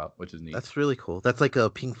care about, which is neat. That's really cool. That's like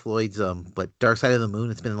Pink Floyd's but Dark Side of the Moon.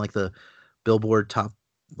 It's been in like the Billboard top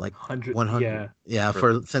like 100. Yeah,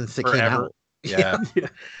 since it came out. Yeah.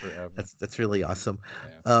 Forever. That's really awesome.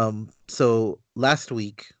 Yeah. So last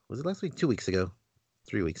week, was it last week? 2 weeks ago?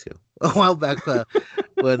 3 weeks ago. A while back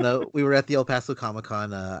when we were at the El Paso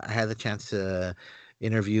Comic-Con, I had the chance to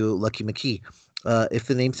interview Lucky McKee. If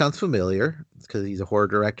the name sounds familiar, it's because he's a horror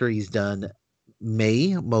director. He's done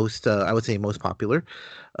May, I would say most popular.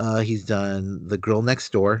 He's done The Girl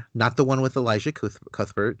Next Door, not the one with Elijah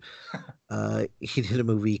Cuthbert. He did a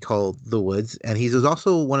movie called The Woods, and he was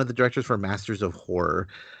also one of the directors for Masters of Horror.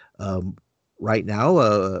 Right now,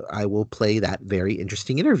 I will play that very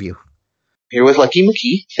interesting interview. Here with Lucky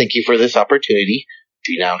McKee. Thank you for this opportunity.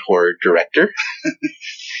 Renowned horror director,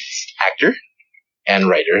 actor, and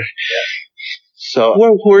writer. Yeah. So,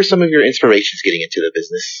 who are some of your inspirations getting into the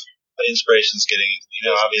business? My inspirations getting,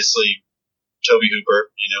 obviously, Tobe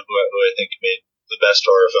Hooper, who I think made the best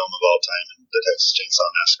horror film of all time, and The Texas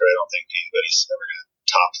Chainsaw Massacre. I don't think anybody's ever going to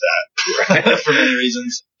top that for many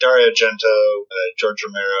reasons. Dario Argento, George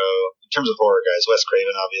Romero. In terms of horror guys, Wes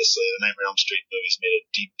Craven, obviously. The Nightmare on Elm Street movies made a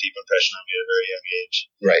deep, deep impression on me at a very young age.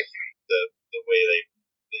 Right. The way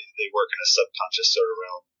they work in a subconscious sort of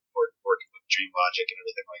realm, working with dream logic and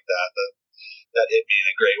everything like that. That hit me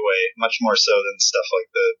in a great way, much more so than stuff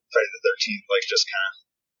like the Friday the 13th, like just kind of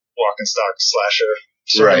walk and stalk slasher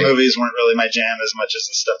sort of movies weren't really my jam as much as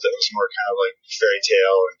the stuff that was more kind of like fairy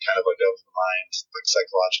tale and kind of like over the mind, like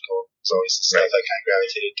psychological. Was always the stuff I kind of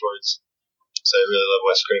gravitated towards. So I really love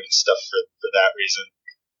Wes Craven's stuff for that reason.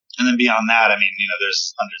 And then beyond that,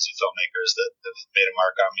 there's hundreds of filmmakers that have made a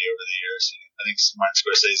mark on me over the years. I think Martin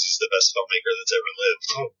Scorsese is the best filmmaker that's ever lived.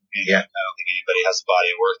 I don't think anybody has a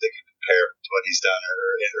body of work that can compare to what he's done,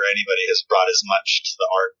 or anybody has brought as much to the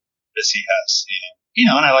art as he has.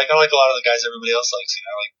 And I like a lot of the guys everybody else likes.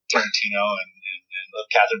 I like Tarantino and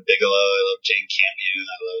love Catherine Bigelow. I love Jane Campion.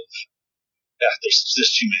 I love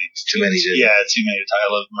there's too many. Too many to talk.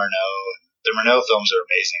 I love Murnau. And the Murnau films are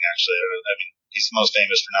amazing. Actually, he's most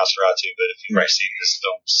famous for Nosferatu, but if you've ever seen his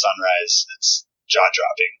film Sunrise, it's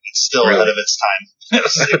jaw-dropping. It's still ahead of its time.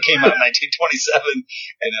 It came out in 1927.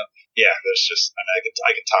 There's just,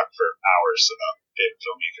 I could talk for hours about favorite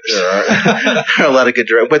filmmakers. There are a lot of good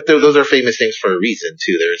directors, but those are famous names for a reason,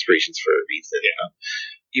 too. They're inspirations for a reason. Yeah.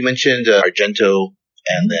 You mentioned Argento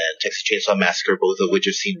and then Texas Chainsaw Massacre, both of which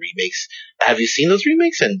have seen remakes. Have you seen those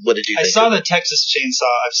remakes, and what did you think? I saw the Texas Chainsaw.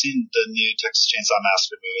 I've seen the new Texas Chainsaw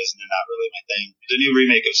Massacre movies, and they're not really my thing. The new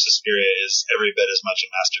remake of Suspiria is every bit as much a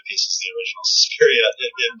masterpiece as the original Suspiria.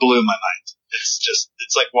 It blew my mind.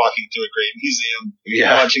 It's like walking through a great museum,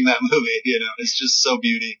 watching that movie. It's just so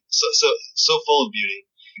beauty, so full of beauty.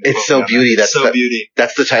 It's so beauty. Beauty.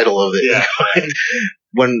 That's the title of it. Yeah.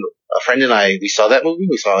 When a friend and I, we saw that movie.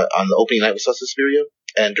 We saw it on the opening night. We saw Suspiria,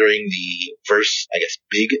 and during the first, I guess,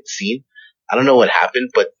 big scene, I don't know what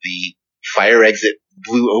happened, but the fire exit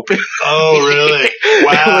blew open. Oh, really?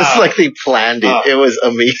 Wow! It was like they planned it. It was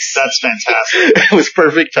amazing. That's fantastic. It was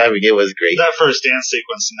perfect timing. It was great. That first dance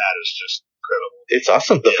sequence in that is just incredible. It's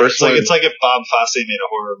awesome. The first one. It's like if Bob Fosse made a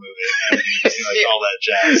horror movie, like all that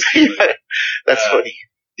jazz. That's funny.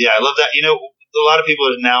 Yeah, I love that. A lot of people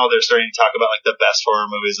now they're starting to talk about like the best horror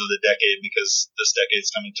movies of the decade because this decade's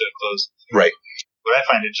coming to a close. Right. What I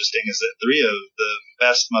find interesting is that 3 of the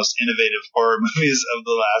best, most innovative horror movies of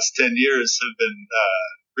the last 10 years have been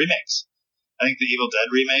remakes. I think the Evil Dead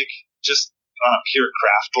remake, just on a pure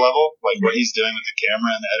craft level, like what he's doing with the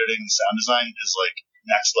camera and the editing and sound design is like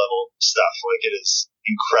next level stuff. Like it is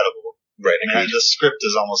incredible. Right. The script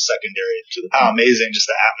is almost secondary to how amazing just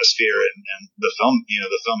the atmosphere and the film,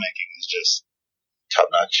 the filmmaking is just top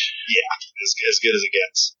notch. Yeah, as good as it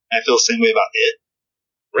gets. And I feel the same way about It.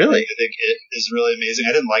 Really? I think it is really amazing.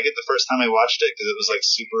 I didn't like it the first time I watched it because it was like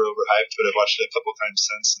super overhyped, but I've watched it a couple times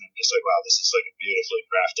since, and I'm just like, wow, this is like a beautifully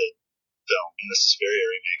crafted film. And the Suspiria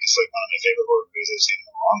remake is like one of my favorite horror movies I've seen in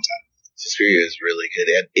a long time. Suspiria is really good.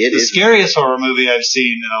 And it The is scariest horror movie I've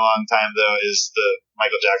seen in a long time, though, is the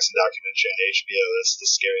Michael Jackson documentary on HBO. That's the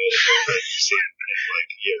scariest movie I've seen in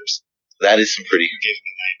like years. that is some pretty. It gave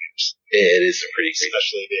me nightmares, It is some pretty creepy.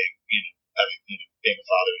 especially being being a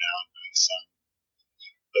father now and having a son.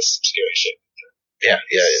 That's some scary shit. Yeah.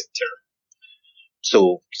 It's terrible.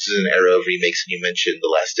 So this is an era of remakes, and you mentioned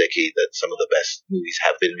the last decade that some of the best movies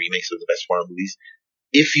have been remakes of the best horror movies.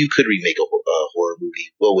 If you could remake a horror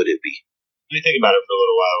movie, what would it be? Let me think about it for a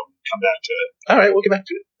little while and come back to it. All right, we'll get back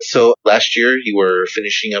to it. So last year you were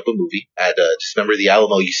finishing up a movie at Dismember the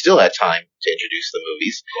Alamo. You still had time to introduce the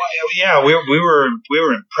movies. Well, yeah, we were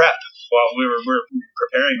in prep while we were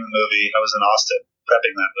preparing the movie. I was in Austin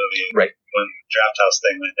prepping that movie Right. when the Draft House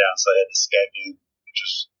thing went down, so I had to Skype in, which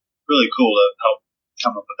was really cool to help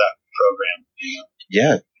come up with that program. You know,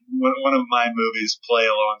 Yeah, one of my movies play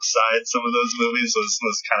alongside some of those movies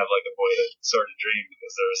was kind of like a boy that sort of dream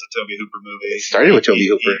because there was a Tobe Hooper movie. it started with Tobe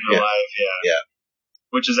Hooper. Eaten Yeah. Alive, Yeah.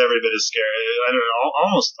 which is every bit as scary. I don't know,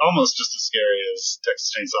 almost just as scary as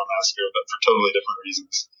Texas Chainsaw Massacre, but for totally different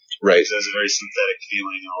reasons. Right. There's a very synthetic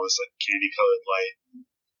feeling, all this like candy-colored light.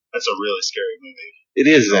 That's a really scary movie. It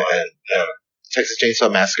is. Oh, And yeah. Texas Chainsaw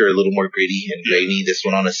Massacre a little more gritty and grainy. This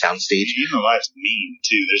one on a soundstage. Eaten Alive's mean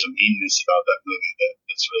too. There's a meanness about that movie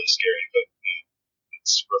that's really scary, but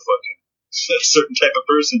it's reflecting a certain type of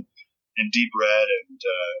person. And Deep Red, and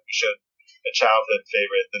we showed a childhood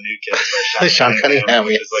favorite, The New Kids by Sean Cunningham,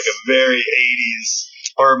 which is like a very 80s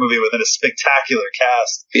horror movie within a spectacular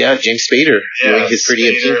cast. Yeah, James Spader doing his Pretty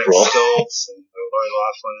in Spader Pink role. and Stoltz and Lori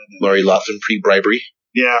Loughlin. And, Lori Loughlin pre-bribery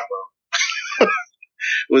yeah, well,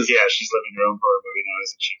 was yeah, she's living her own horror movie now,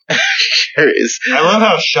 isn't she? there is. I love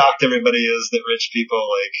how shocked everybody is that rich people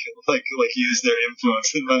like use their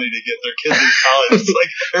influence and money to get their kids in college. It's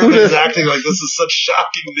like everybody's acting like this is such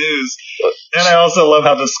shocking news. And I also love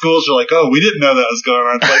how the schools are like, "Oh, we didn't know that was going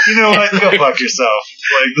on." It's like, you know what? Go fuck yourself.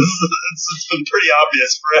 Like this is it's been pretty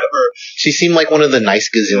obvious forever. She seemed like one of the nice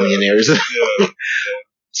gazillionaires. Yeah.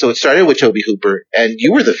 So it started with Tobe Hooper, and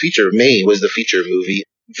you were the feature. May was the feature movie.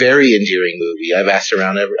 Very endearing movie. I've asked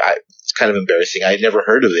around. It's kind of embarrassing. I'd never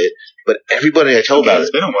heard of it, but everybody I tell about It's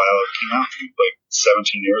it, been a while. It came out like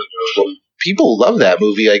 17 years ago. well, people love that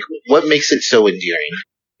movie. Like, what makes it so endearing?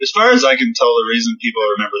 As far as I can tell, the reason people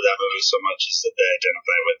remember that movie so much is that they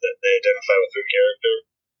identify with it. They identify with their character.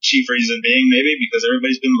 Chief reason being maybe because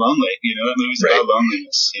everybody's been lonely. You know, that movie's Right. about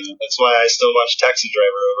loneliness. You know, that's why I still watch Taxi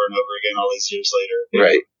Driver over and over again all these years later. You know,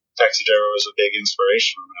 Right. Taxi Driver was a big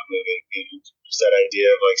inspiration on that movie. You know, just that idea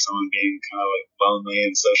of like someone being kind of like lonely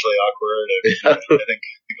and socially awkward. And you know, I think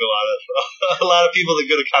a lot of people that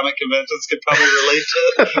go to comic conventions could probably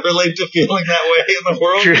relate to feeling that way in the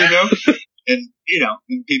world. Sure. You know. And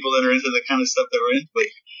and people that are into the kind of stuff that we're into, like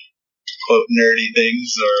quote nerdy things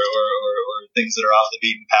or things that are off the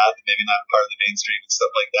beaten path and maybe not part of the mainstream and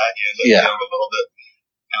stuff like that, you end up Yeah. feeling a little bit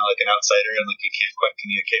kind of like an outsider and like you can't quite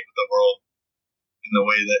communicate with the world in the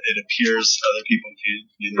way that it appears other people can.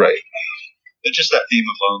 You know? Right. But just that theme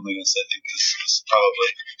of loneliness, I think, is probably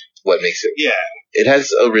What makes it? yeah. It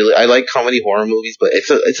has a really. I like comedy horror movies, but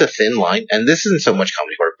it's a thin line, and this isn't so much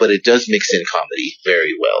comedy horror, but it does mix in comedy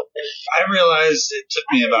very well. I realized it took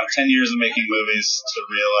me about 10 years of making movies to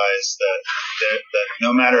realize that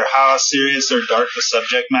no matter how serious or dark the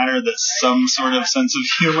subject matter, that some sort of sense of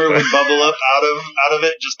humor would bubble up out of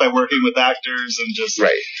it just by working with actors and just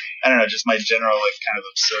Right. I don't know, just my general like kind of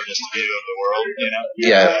absurdist view of the world, you know?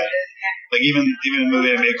 Yeah. Like even a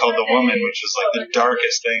movie I made called The Woman, which was like the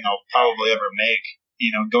darkest thing I'll probably ever make. You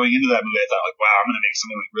know, going into that movie, I thought like, wow, I'm gonna make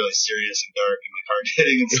something like really serious and dark and like hard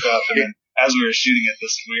hitting and stuff. And then as we were shooting it,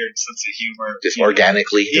 this weird sense of humor, Just you know,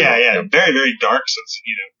 organically. yeah, very, very dark sense,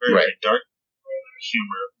 very, Right. very dark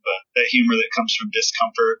humor, but that humor that comes from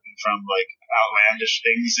discomfort and from like outlandish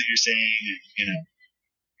things that you're seeing, and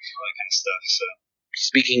all that kind of stuff. So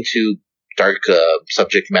Speaking to dark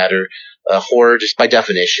subject matter, horror, just by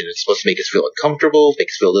definition, it's supposed to make us feel uncomfortable, make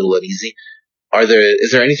us feel a little uneasy.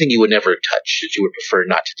 Is there anything you would never touch that you would prefer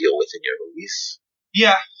not to deal with in your movies?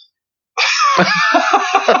 yeah.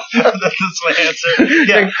 That's my answer.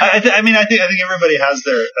 Yeah, I think everybody has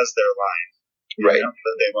their line, Right.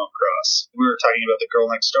 that they won't cross. We were talking about The Girl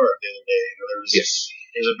Next Door the other day.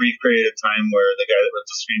 There's a brief period of time where the guy that wrote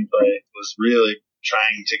the screenplay was really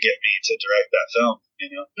trying to get me to direct that film,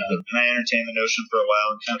 and I entertained the notion for a while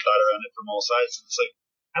and kind of thought around it from all sides. And it's like,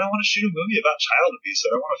 I don't want to shoot a movie about child abuse.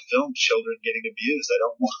 I don't want to film children getting abused. I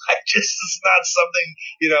don't want. I just it's not something.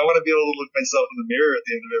 I want to be able to look myself in the mirror at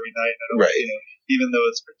the end of every night. I don't, Right. Even though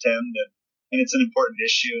it's pretend and it's an important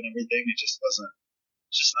issue and everything, it just wasn't.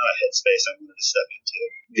 It's just not a headspace I wanted to step into.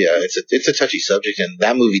 Yeah, it's a touchy subject, and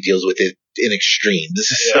that movie deals with it in extreme.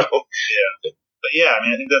 This is Yeah. so. Yeah. But yeah,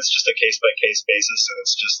 I think that's just a case-by-case basis, and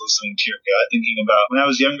it's just listening to your gut, thinking about, when I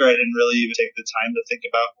was younger, I didn't really even take the time to think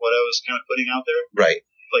about what I was kind of putting out there, Right.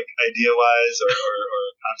 like idea-wise or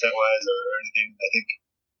content-wise or anything. I think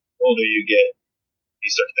the older you get, you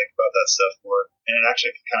start to think about that stuff more, and it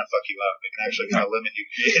actually can kind of fuck you up. It can actually kind of limit you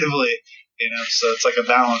creatively, so it's like a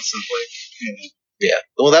balance of Yeah.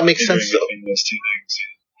 Well, that makes sense, though. between those two things.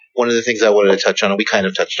 One of the things I wanted to touch on, and we kind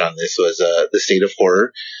of touched on this, was the state of horror.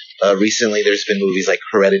 Recently, there's been movies like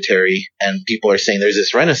Hereditary, and people are saying there's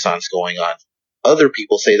this renaissance going on. Other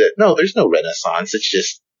people say that, no, there's no renaissance. It's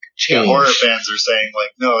just change. Yeah, horror fans are saying,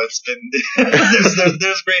 like, no, it's been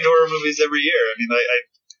there's great horror movies every year. I mean, I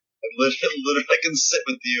literally can sit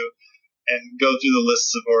with you and go through the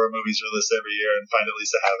lists of horror movies released every year and find at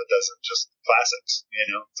least a half a dozen just classics.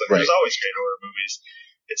 It's like Right. there's always great horror movies.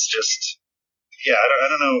 It's just, yeah, I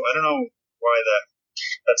don't know why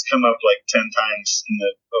that's come up like 10 times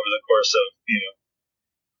over the course of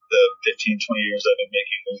the 15, 20 years I've been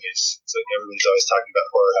making movies. It's like everybody's always talking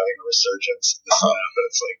about horror having a resurgence and this and that, but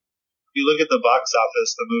it's like, if you look at the box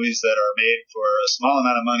office, the movies that are made for a small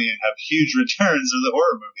amount of money and have huge returns are the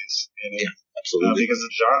horror movies. Yeah, absolutely. Because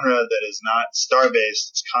it's a genre that is not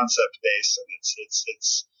star-based, it's concept-based, and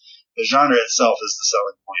it's the genre itself is the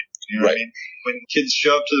selling point. You know what I mean? When kids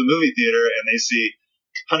show up to the movie theater and they see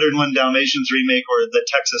 101 Dalmatians remake or the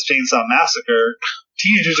Texas Chainsaw Massacre,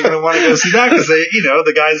 teenagers are going to want to go see that because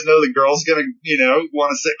the guys know the girl's going to,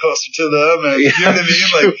 want to sit closer to them, and you know what I mean?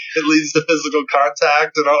 Like, it leads to physical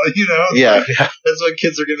contact and all, Yeah. That's what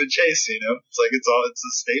kids are going to chase, It's like it's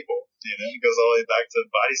a staple, It goes all the way back to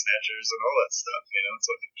Body Snatchers and all that stuff, It's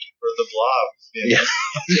like, or The Blob, Yeah.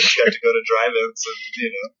 You got to go to drive-ins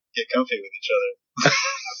and, get comfy with each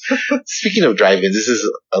other. Speaking of drive-ins, this is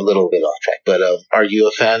a little bit off track, but are you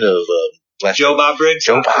a fan of Joe Bob Briggs?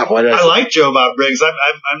 Joe Bob, what is I like Joe Bob Briggs.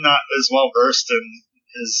 I'm not as well versed in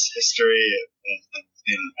his history, and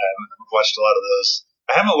I haven't watched a lot of those.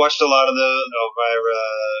 I haven't watched a lot of the Elvira,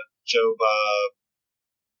 Joe Bob,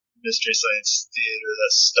 Mystery Science Theater,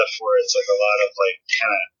 that stuff where it's like a lot of like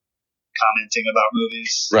kind of commenting about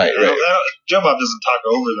movies. Right. Joe Bob doesn't talk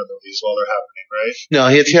over the movies while they're happening, right? No,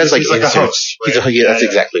 he has like he's like a inserts. host, right? That's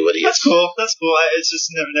exactly what he is. That's cool. It's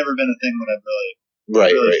just never been a thing that I've really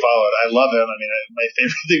Right. followed. I love him. I mean, my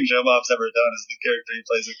favorite thing Joe Bob's ever done is the character he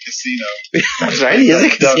plays in Casino. That's right. He is a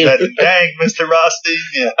casino. Dang, Mr. Rothstein.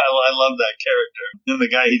 Yeah, I love that character. And the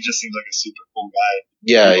guy, he just seems like a super cool guy.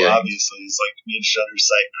 Yeah. Obviously, he's like made Shutter's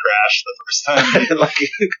site crash the first time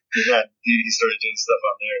he started doing stuff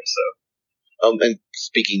on there. So. And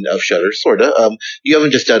speaking of Shudder, sorta, you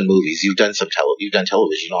haven't just done movies. You've done you've done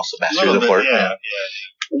television also. Masters of Horror. Yeah.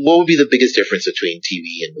 What would be the biggest difference between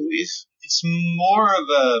TV and movies? It's more of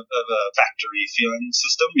a factory feeling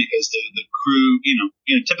system because the crew,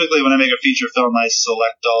 typically when I make a feature film, I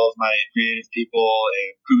select all of my creative people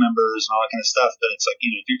and crew members and all that kind of stuff. But it's like,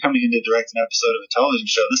 if you're coming in to direct an episode of a television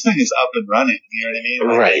show, this thing is up and running. You know what I mean?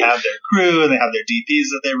 Like, right. They have their crew and they have their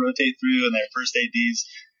DPs that they rotate through and their first ADs.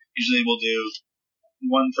 Usually we'll do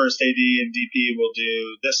one first AD and DP will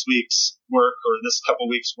do this week's work or this couple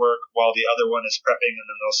weeks' work while the other one is prepping, and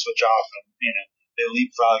then they'll switch off and, they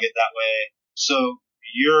leapfrog it that way. So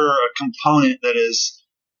you're a component that is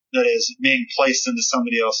being placed into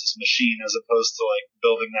somebody else's machine as opposed to like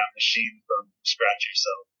building that machine from scratch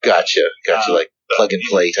yourself. Gotcha. Like plug and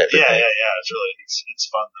play type of thing. Yeah.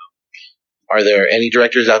 It's fun though. Are there any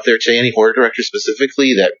directors out there today, any horror directors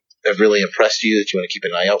specifically, that have really impressed you that you want to keep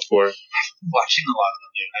an eye out for? Watching a lot of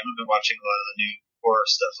the new. I haven't been watching a lot of the new horror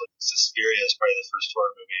stuff. Like Suspiria is probably the first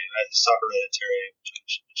horror movie. I saw Hereditary,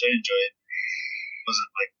 which I enjoyed.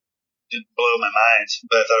 Didn't blow my mind,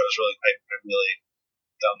 but I thought it was really. I really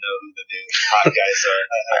don't know who the new hot guys are.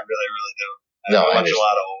 I really don't. I watch a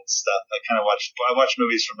lot of old stuff. I watch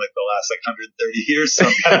movies from like the last 130 years, so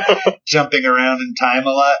I'm kind of jumping around in time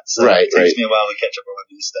a lot. So it takes me a while to catch up on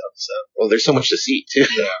the new stuff. So there's so much to see too.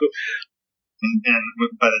 Yeah. And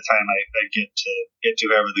by the time I get to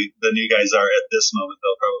whoever the new guys are at this moment,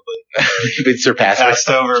 they'll probably been surpassed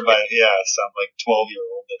over by some like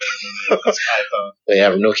 12-year-old that on this iPhone.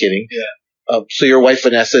 Yeah, no kidding. Yeah. So your wife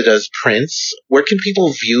Vanessa does prints. Where can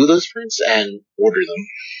people view those prints and order them?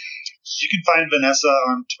 You can find Vanessa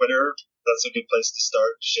on Twitter. That's a good place to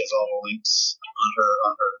start. She has all the links on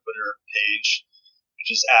her Twitter page,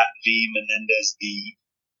 which is @VMenendezB.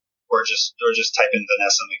 or just type in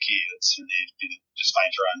Vanessa McKee. That's her name. You know, just find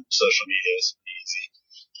her on social media. It's pretty easy.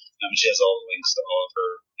 She has all the links to all of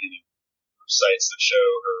her, her sites that show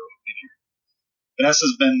her.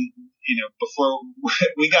 Vanessa's been, before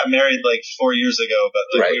we got married like 4 years ago, but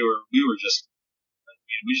like Right. we were just.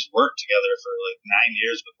 We just worked together for like 9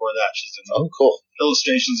 years before that. She's done cool.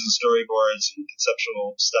 illustrations and storyboards and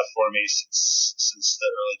conceptual stuff for me since the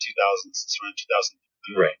early 2000s, since around 2000.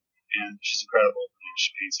 Right. And she's incredible.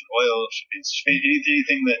 She paints in oil. She paints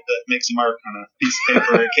anything that makes a mark on a piece of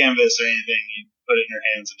paper or canvas or anything. You put it in her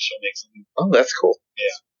hands and she'll make something. Oh, that's cool.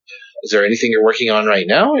 Yeah. Is there anything you're working on right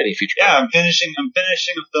now? Any future? Yeah, I'm finishing a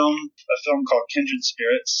film called Kindred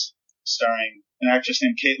Spirits, starring an actress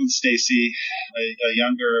named Caitlin Stacey, a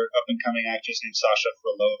younger up-and-coming actress named Sasha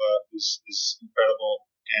Frolova, who's incredible,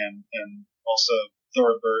 and also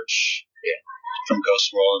Thora Birch from Ghost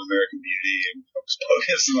World and American Beauty and Hocus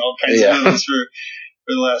Pocus and all kinds of movies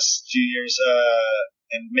for the last few years.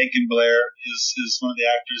 And Macon Blair is one of the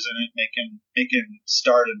actors in it. Macon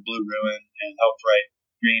starred in Blue Ruin and helped write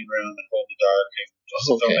Green Room and Hold the Dark, and was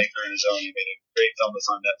a filmmaker in his own. He made a great film that's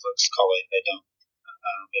on Netflix called I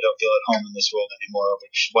Don't Feel at Home in This World Anymore,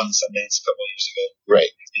 which won Sundance a couple of years ago.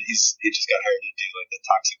 Right. And he just got hired to do like the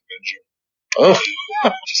Toxic Avenger. Oh.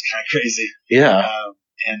 Which is kind of crazy. Yeah.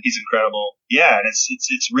 And he's incredible. Yeah, and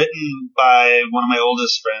it's written by one of my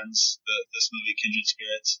oldest friends. This movie, Kindred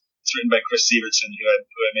Spirits. It's written by Chris Sievertson, who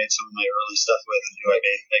I made some of my early stuff with, and who I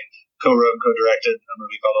made co-wrote and co-directed a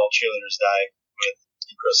movie called All Cheerleaders Die with.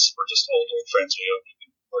 And Chris, we're just old friends. We've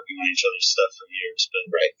been working on each other's stuff for years, but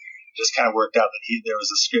just kind of worked out that there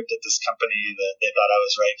was a script at this company that they thought I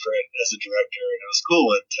was right for it as a director, and it was cool.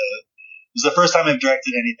 It was the first time I've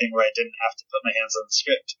directed anything where I didn't have to put my hands on the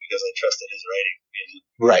script because I trusted his writing.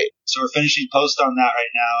 Right. So we're finishing post on that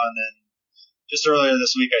right now, and then just earlier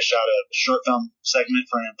this week I shot a short film segment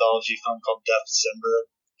for an anthology film called Death December.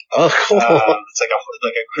 Oh, cool. It's like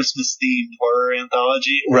a Christmas themed horror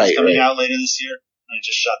anthology. Right. Coming out later this year. I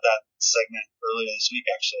just shot that segment earlier this week,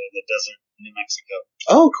 actually, in the desert in New Mexico.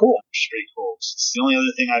 Oh, cool. Which is pretty cool. It's the only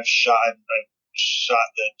other thing I've shot that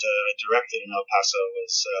I directed in El Paso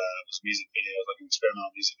was music video, like an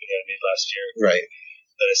experimental music video I made last year. Right.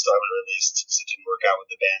 That I still haven't released because it didn't work out with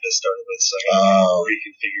the band I started with, so I got to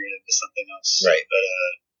reconfigure it into something else. Right. But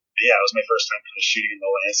yeah, it was my first time kind of shooting in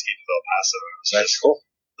the landscape of El Paso. That's cool.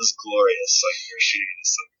 It was glorious. Like we were shooting in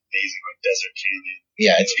this amazing desert canyon.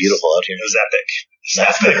 Yeah, it's beautiful out here. It was epic.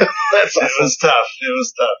 It was tough.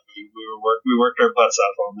 We worked our butts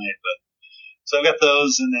off all night, but so I've got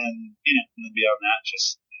those, and then and then beyond that,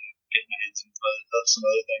 just getting my hands on some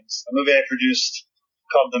other things. A movie I produced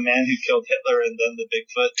called The Man Who Killed Hitler and Then the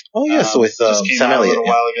Bigfoot. Oh yes, with just came Sam out Elliott. a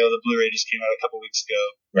little while ago. The Blu-ray just came out a couple weeks ago.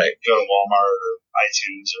 Right. Go to Walmart or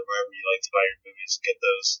iTunes or wherever you like to buy your movies and get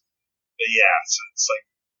those. But yeah, so it's like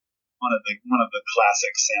one of the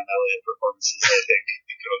classic Sam Elliott performances. I think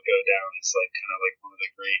it will go down as like kind of like one of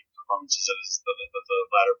the great performances of the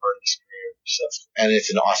latter part of his career. So. And it's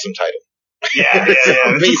an awesome title. Yeah. It's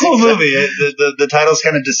a cool movie. The title's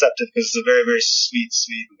kind of deceptive because it's a very, very sweet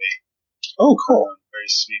movie. Oh, cool. Very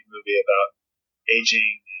sweet movie about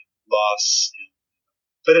aging and loss.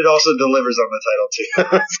 But it also delivers on the title, too.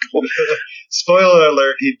 That's cool. Spoiler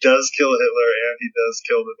alert, he does kill Hitler and he does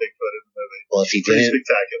kill the Bigfoot in the movie. Well, if he Pretty didn't,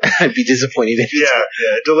 spectacular. I'd be disappointed. Yeah,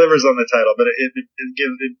 it delivers on the title, but it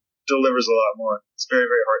delivers a lot more. It's a very,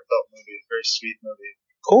 very heartfelt movie. A very sweet movie.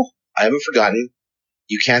 Cool. I haven't forgotten.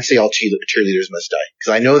 You can't say all cheerleaders must die,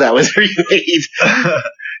 because I know that was where you made.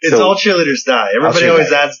 It's All Cheerleaders Die. Everybody Cheerleaders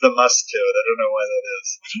always adds the must to it. I don't know why that is.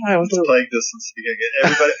 It's like this since the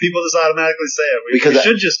beginning. People just automatically say it. We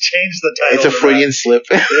should just change the title. It's a Freudian slip.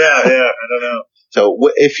 Yeah. I don't know. So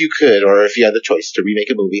if you could, or if you had the choice to remake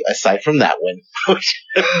a movie aside from that one, oh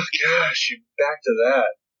gosh, you back to that.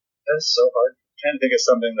 That's so hard. I'm trying to think of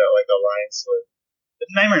something that like aligns with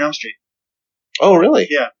Nightmare on Elm Street. Oh, really?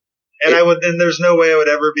 Yeah. And and there's no way I would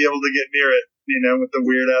ever be able to get near it, with the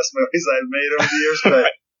weird ass movies I've made over the years. But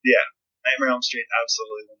yeah, Nightmare on Elm Street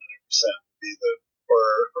absolutely 100% would be the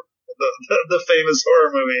horror, the famous horror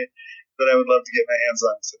movie that I would love to get my hands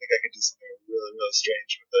on. So I think I could do something really, really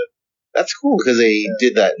strange with it. That's cool because they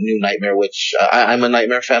did that new Nightmare, which I'm a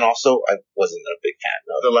Nightmare fan also. I wasn't a big fan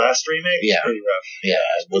of the last remake. Yeah, pretty rough. Yeah,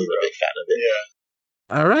 I wasn't a big fan of it.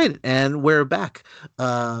 Yeah. All right, and we're back.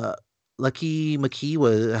 Lucky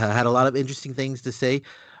McKee had a lot of interesting things to say.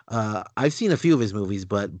 I've seen a few of his movies,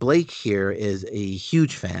 but Blake here is a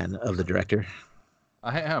huge fan of the director.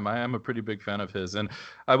 I am a pretty big fan of his, and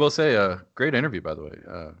I will say, great interview, by the way.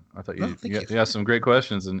 I thought you asked some great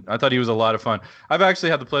questions, and I thought he was a lot of fun. I've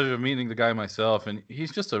actually had the pleasure of meeting the guy myself, and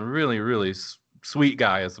he's just a really, really sweet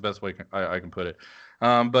guy is the best way I can put it.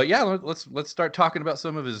 But yeah, let's start talking about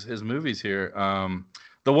some of his movies here.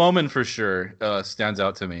 The Woman for sure stands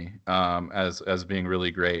out to me as being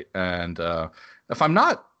really great. And if I'm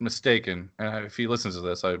not mistaken, and if he listens to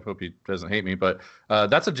this, I hope he doesn't hate me, but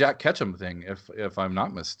that's a Jack Ketchum thing, if I'm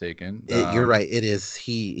not mistaken. You're right. It is.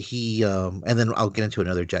 He and then I'll get into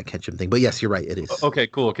another Jack Ketchum thing. But yes, you're right. It is. Okay,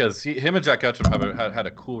 cool. Because him and Jack Ketchum had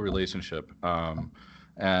a cool relationship.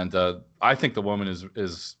 And I think The Woman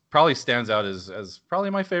is probably stands out as probably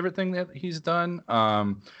my favorite thing that he's done.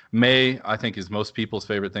 May, I think, is most people's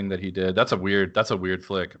favorite thing that he did. That's a weird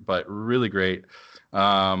flick, but really great.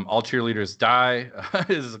 All Cheerleaders Die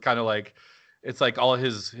is kind of like, it's like all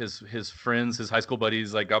his friends, his high school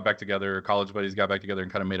buddies, like got back together, college buddies got back together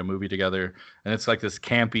and kind of made a movie together, and it's like this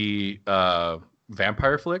campy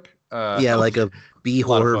vampire flick. Yeah, like a B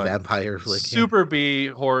horror vampire flick. Super B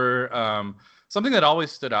horror. Something that always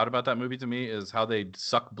stood out about that movie to me is how they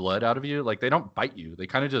suck blood out of you. Like they don't bite you; they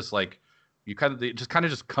kind of just like it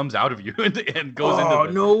just comes out of you and goes into. Oh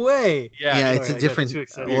no way! Yeah, it's a different.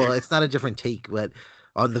 Well, it's not a different take, but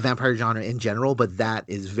on the vampire genre in general, but that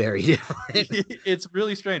is very different. It's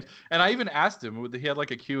really strange. And I even asked him, he had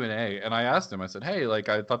like a Q&A, and I asked him, I said, hey, like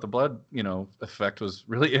I thought the blood, effect was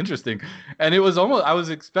really interesting. And it was almost, I was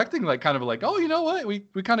expecting like kind of like, oh, you know what? We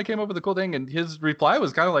kind of came up with a cool thing. And his reply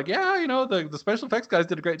was kind of like, yeah, the special effects guys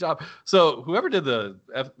did a great job. So whoever did the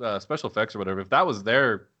special effects or whatever, if that was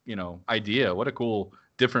their, idea, what a cool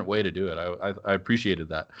different way to do it. I appreciated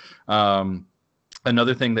that.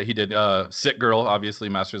 Another thing that he did, Sick Girl, obviously,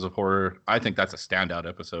 Masters of Horror. I think that's a standout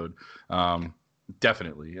episode.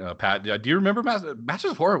 Definitely. Pat, do you remember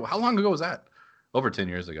Masters of Horror? How long ago was that? Over 10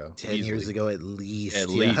 years ago. 10 years ago, at least.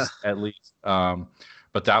 At least.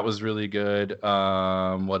 But that was really good.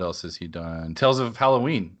 What else has he done? Tales of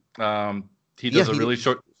Halloween. He does a really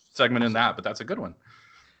short segment in that, but that's a good one.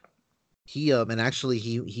 He and actually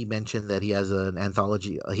he mentioned that he has an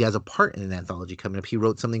anthology. He has a part in an anthology coming up. He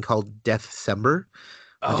wrote something called Deathcember,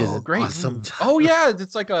 which is great! Awesome. Oh yeah,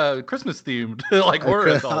 it's like a Christmas themed, like horror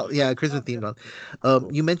anthology. Yeah, Christmas themed.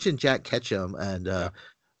 You mentioned Jack Ketchum, and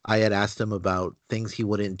I had asked him about things he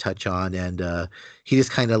wouldn't touch on, and he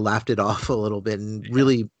just kind of laughed it off a little bit, and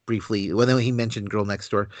really briefly. When he mentioned Girl Next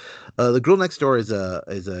Door, The Girl Next Door is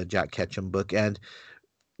a Jack Ketchum book, and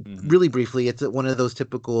really briefly, it's one of those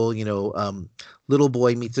typical, little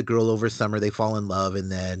boy meets a girl over summer, they fall in love,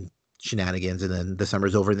 and then shenanigans, and then the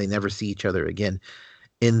summer's over and they never see each other again.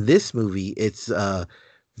 In this movie, it's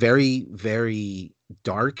very, very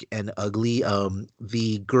dark and ugly.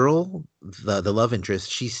 The girl, the love interest,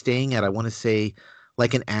 she's staying at, I want to say,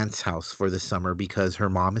 like an aunt's house for the summer because her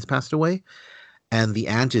mom has passed away, and the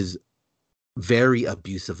aunt is very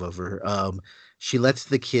abusive of her. She lets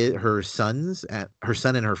her son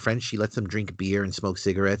and her friends, she lets them drink beer and smoke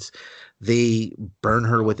cigarettes. They burn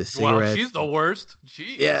her with a cigarette. Wow, she's the worst.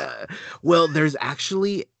 Jeez. Yeah. Well, there's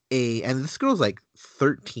actually and this girl's like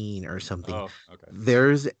 13 or something. Oh, okay.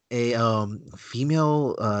 There's a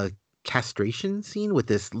female castration scene with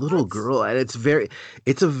this little girl, and it's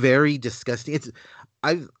a very disgusting.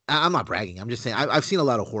 I'm not bragging. I'm just saying I've seen a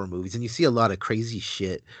lot of horror movies, and you see a lot of crazy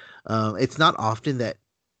shit. It's not often that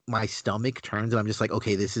my stomach turns and I'm just like,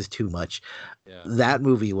 okay, this is too much. Yeah. That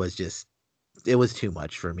movie was it was too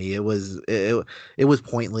much for me. It was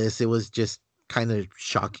pointless. It was just kind of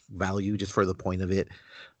shock value just for the point of it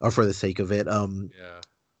or for the sake of it.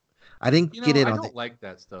 I didn't get in on I don't like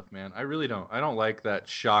that stuff, man. I really don't. I don't like that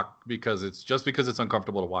shock because it's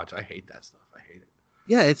uncomfortable to watch. I hate that stuff. I hate it.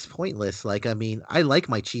 Yeah, it's pointless. Like, I mean, I like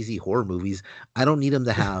my cheesy horror movies. I don't need them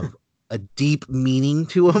to have a deep meaning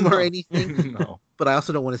to them or anything. No. But I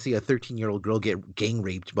also don't want to see a 13-year-old girl get gang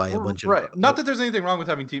raped by a bunch of... Right. Not that there's anything wrong with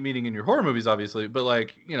having deep meaning in your horror movies, obviously, but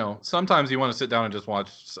like, sometimes you want to sit down and just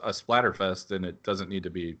watch a splatter fest, and it doesn't need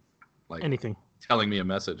to be like anything telling me a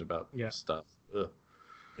message about stuff. Ugh.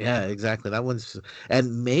 Yeah, exactly. That one's...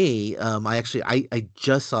 And May, I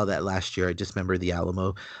just saw that last year. I just remember the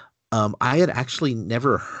Alamo. I had actually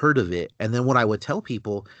never heard of it. And then when I would tell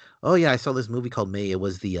people, oh yeah, I saw this movie called May, it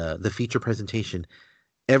was the feature presentation.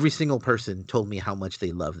 Every single person told me how much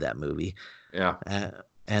they loved that movie. Yeah.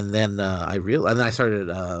 And then I started,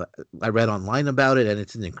 I read online about it, and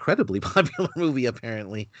it's an incredibly popular movie,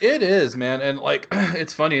 apparently. It is, man. And like,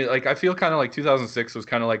 it's funny. Like, I feel kind of like 2006 was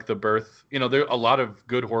kind of like the birth, there a lot of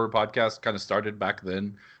good horror podcasts kind of started back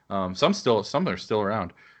then. Some are still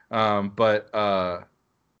around. But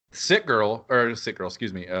Sick Girl,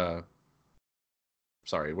 excuse me.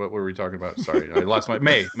 Sorry, what were we talking about? Sorry, I lost my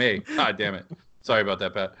May. God damn it. Sorry about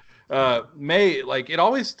that, Pat. May, like, it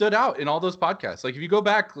always stood out in all those podcasts. Like, if you go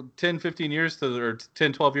back 10, 15 years or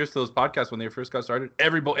 10, 12 years to those podcasts when they first got started,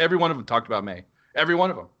 every one of them talked about May. Every one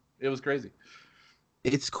of them. It was crazy.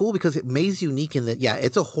 It's cool because May's unique in that, yeah,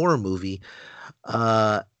 it's a horror movie.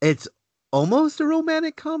 It's almost a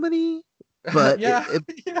romantic comedy, but Yeah.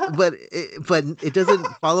 but it doesn't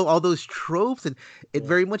follow all those tropes, and it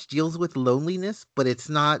very much deals with loneliness, but it's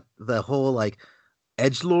not the whole like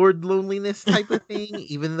edgelord loneliness type of thing.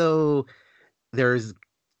 Even though there's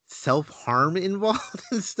self-harm involved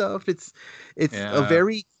and stuff, it's a Yeah.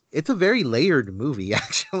 very layered movie.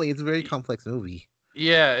 Actually, it's a very complex movie.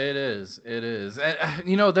 Yeah, it is. It is. And,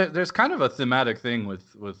 there's kind of a thematic thing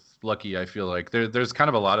with Lucky. I feel like there's kind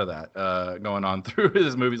of a lot of that going on through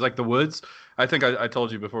his movies, like The Woods. I think I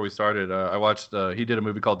told you before we started. I watched. He did a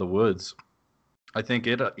movie called The Woods. I think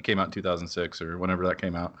it came out in 2006 or whenever that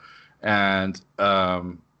came out, and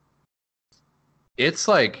it's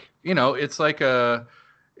like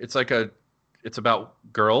it's about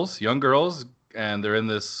girls, young girls, and they're in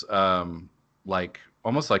this like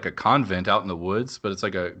almost like a convent out in the woods, but it's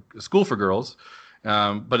like a school for girls,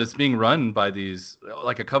 but it's being run by these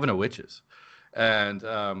like a coven of witches, and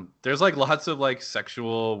there's like lots of like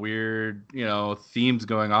sexual weird themes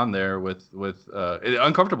going on there with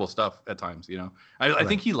uncomfortable stuff at times. I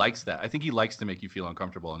think he likes that. I think he likes to make you feel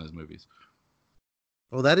uncomfortable in his movies.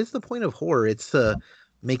 Well, that is the point of horror. It's to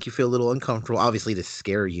make you feel a little uncomfortable, obviously to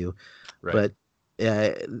scare you, Right. but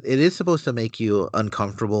it is supposed to make you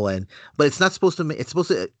uncomfortable, but it's not supposed to. It's supposed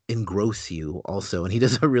to engross you also, and he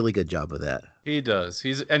does a really good job of that. He does.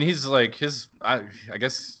 He's like I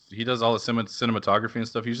guess he does all the cinematography and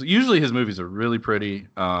stuff. Usually his movies are really pretty.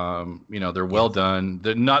 They're well done.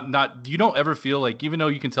 They're not. You don't ever feel like, even though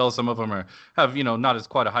you can tell some of them have not as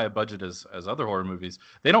quite a high budget as other horror movies,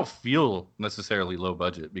 they don't feel necessarily low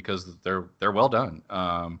budget because they're well done.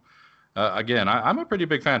 Again, I'm a pretty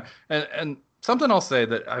big fan, and something I'll say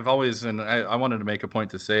that I've always, and I wanted to make a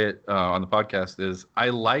point to say it on the podcast, is I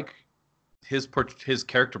like his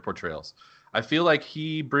character portrayals. I feel like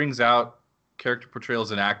he brings out character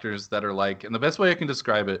portrayals in actors that are like, and the best way I can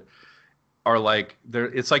describe it are like,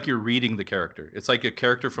 it's like you're reading the character. It's like a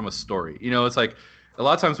character from a story. It's like a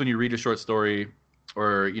lot of times when you read a short story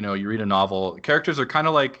or, you read a novel, characters are kind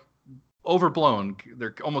of like overblown.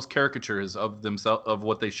 They're almost caricatures of themselves, of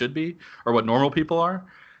what they should be or what normal people are.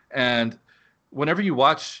 And whenever you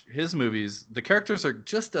watch his movies, the characters are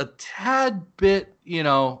just a tad bit,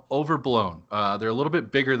 overblown. They're a little bit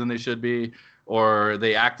bigger than they should be, or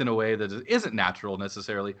they act in a way that isn't natural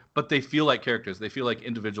necessarily, but they feel like characters. They feel like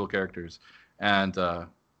individual characters. And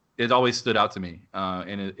it always stood out to me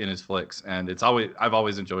in his flicks. And I've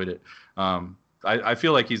always enjoyed it. I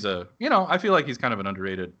feel like he's kind of an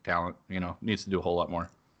underrated talent, needs to do a whole lot more.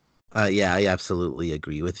 Yeah, I absolutely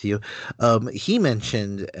agree with you. He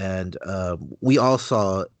mentioned, and we all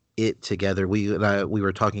saw it together. We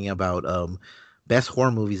were talking about best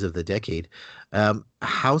horror movies of the decade.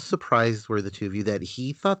 How surprised were the two of you that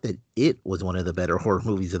he thought that it was one of the better horror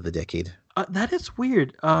movies of the decade? That is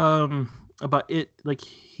weird. About it, like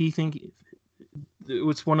he think it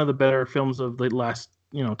was one of the better films of the last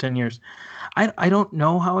 10 years. I don't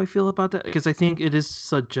know how I feel about that, because I think it is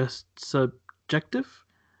subjective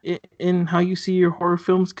in how you see your horror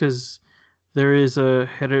films, because there is a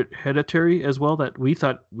Hereditary as well that we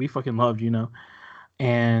thought we fucking loved,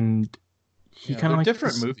 and he kind of like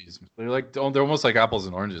different movies. They're almost like apples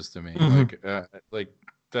and oranges to me. Mm-hmm. Like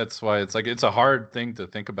that's why it's a hard thing to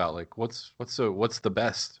think about. Like what's the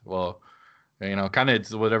best? Well, kind of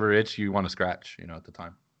it's whatever itch you want to scratch. At the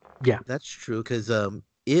time. Yeah, that's true. Because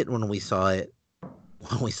when we saw it,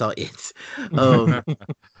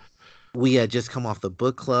 we had just come off the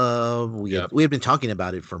book club. We had been talking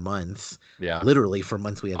about it for months. Yeah, literally for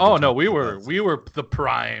months. We were the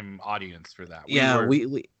prime audience for that.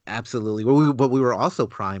 We absolutely. But we were also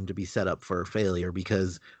primed to be set up for failure,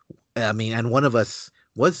 because, and one of us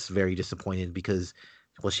was very disappointed because,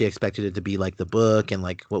 well, she expected it to be like the book and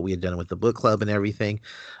like what we had done with the book club and everything.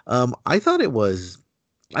 I thought it was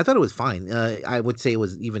fine. I would say it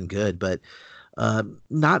was even good, but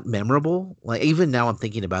not memorable. Like, even now I'm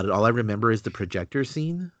thinking about it, all I remember is the projector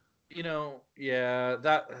scene.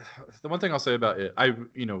 That the one thing I'll say about it,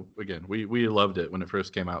 again, we loved it when it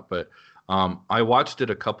first came out, but I watched it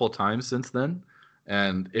a couple times since then,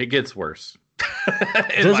 and it gets worse.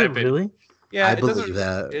 Does it really? Yeah, I believe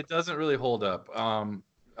that. It doesn't really hold up.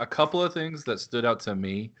 A couple of things that stood out to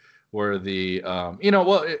me were the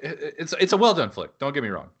it's a well done flick. Don't get me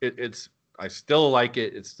wrong. I still like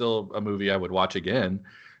it. It's still a movie I would watch again.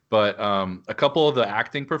 But a couple of the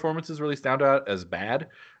acting performances really stand out as bad.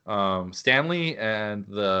 Stanley and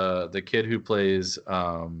the kid who plays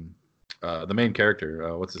the main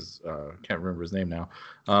character. What's his? Can't remember his name now.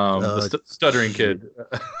 The stuttering kid.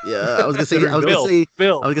 Yeah, I was gonna say. I was Bill. gonna say.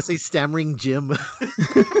 Bill. I was gonna say stammering Jim.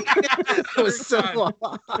 That was so long.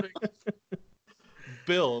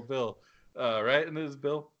 Bill. Right, and this is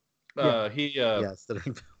Bill. He Yeah,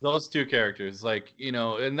 stuttering. those two characters, like,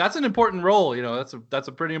 and that's an important role. That's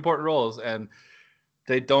a pretty important role, and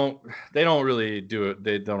they don't really do it.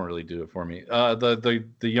 They don't really do it for me. The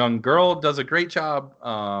young girl does a great job.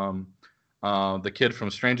 The kid from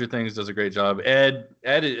Stranger Things does a great job. Ed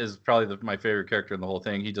is probably my favorite character in the whole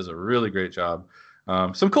thing. He does a really great job.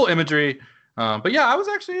 Some cool imagery. But yeah, I was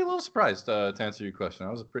actually a little surprised to answer your question. I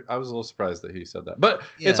was a little surprised that he said that. But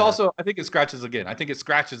it's Yeah. also, I think it scratches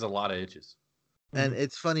a lot of itches. And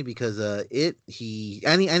it's funny because he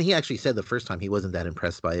actually said the first time he wasn't that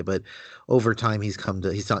impressed by it, but over time he's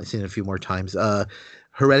seen it a few more times.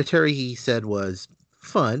 Hereditary, he said, was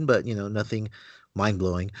fun, but nothing mind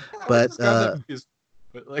blowing. But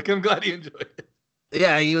I'm glad he enjoyed it.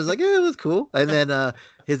 yeah, he was like, it was cool. And then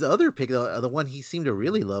his other pick, the one he seemed to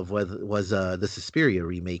really love was the Suspiria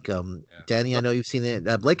remake. Danny, I know you've seen it.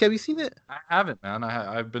 Blake, have you seen it? I haven't, man.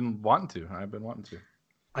 I've been wanting to.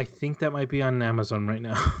 I think that might be on Amazon right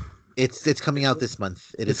now. It's coming out this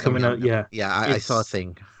month. It's coming out. Yeah. Yeah, I saw a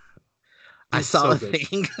thing. I saw so a good.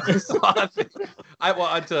 thing.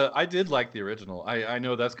 I did like the original. I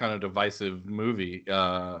know that's kind of a divisive movie,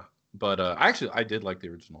 but actually I did like the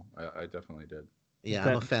original. I definitely did. Yeah,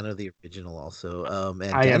 I'm a fan of the original also. And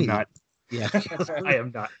I Danny, am not. Yeah. I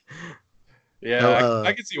am not. Yeah, No,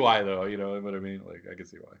 I can see why though. You know what I mean? Like, I can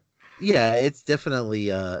see why. Yeah, it's definitely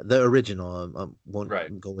the original.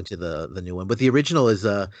 Won't go into the new one, but the original is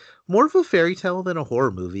more of a fairy tale than a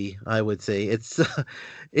horror movie. I would say it's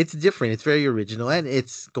different. It's very original, and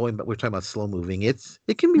we're talking about slow moving. It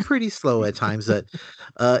can be pretty slow at times, but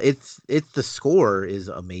it's the score is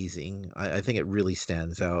amazing. I think it really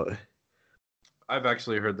stands out. I've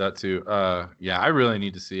actually heard that too. Yeah, I really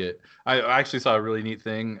need to see it. I actually saw a really neat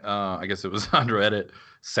thing. I guess it was on Reddit.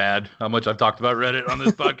 Sad how much I've talked about Reddit on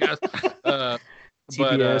this podcast.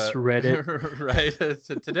 TBS, Reddit. Right.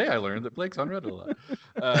 So today I learned that Blake's on Reddit a lot.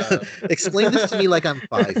 Explain this to me like I'm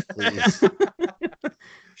 5, please.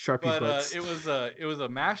 Sharpie But butts. it was a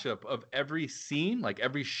mashup of every scene, like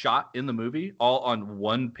every shot in the movie, all on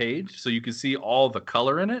one page, so you could see all the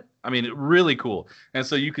color in it. I mean, really cool. And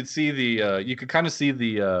so you could see you could kind of see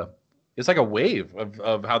it's like a wave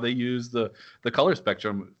of how they use the color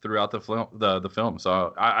spectrum throughout the film.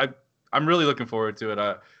 So I'm really looking forward to it.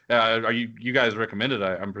 Are you guys recommend it?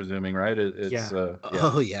 I'm presuming, right? It's Yeah.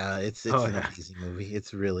 Oh yeah, it's Oh, an yeah. amazing movie.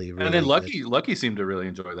 It's really really. And then good. Lucky seemed to really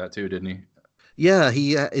enjoy that too, didn't he? Yeah,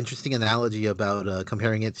 he interesting analogy about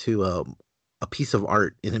comparing it to a piece of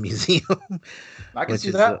art in a museum. I can Which see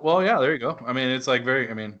is, that. Well, yeah, there you go. I mean, it's like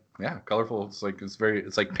colorful.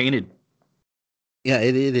 It's like painted. Yeah,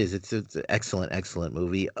 it is. It's an excellent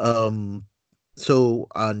movie. So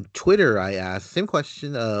on Twitter, I asked same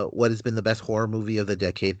question. What has been the best horror movie of the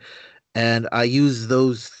decade? And I use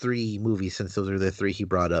those 3 movies since those are the 3 he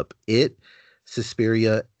brought up: It,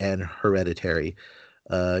 Suspiria, and Hereditary.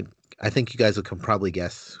 I think you guys can probably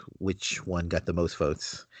guess which one got the most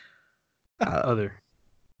votes. Other.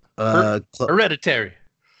 Hereditary.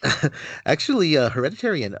 Actually,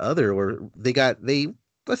 Hereditary and Other they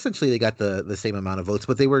essentially got the same amount of votes,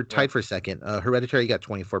 but they were tied for second. Hereditary got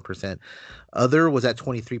 24%. Other was at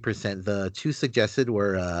 23%. The 2 suggested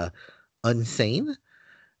were Unsane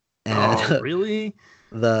and Really?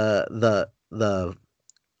 the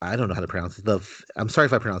I don't know how to pronounce it. I'm sorry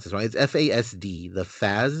if I pronounce this wrong. It's FASD. The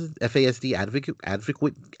FASD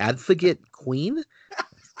Advocate Queen.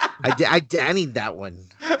 I need that one.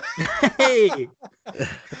 Hey.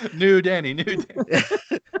 New Danny.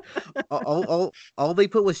 all they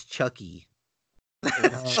put was Chucky.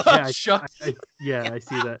 Chuck. I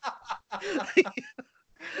see that.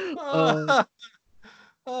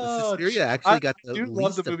 Suspiria actually got the I do least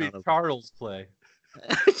love the movie amount of Charles Play.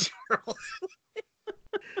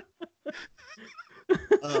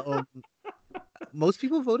 Most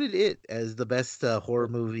people voted it as the best horror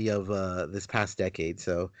movie of this past decade.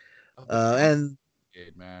 So, and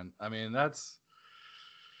Man, I mean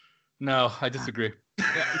no, I disagree.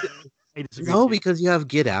 I disagree no, too. because you have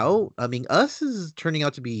Get Out. I mean, Us is turning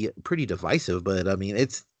out to be pretty divisive, but I mean,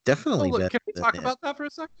 it's definitely better. Can we than talk it. about that for a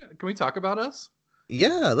second? Can we talk about Us?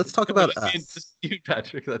 Yeah, let's talk about I mean, Us. just you,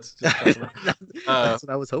 Patrick. Let's just talk about That's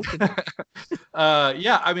what I was hoping.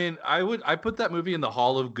 yeah, I mean, I put that movie in the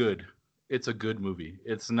Hall of Good. It's a good movie.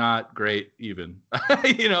 It's not great even.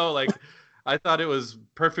 Like I thought it was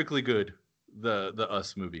perfectly good. the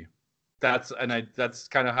Us movie. That's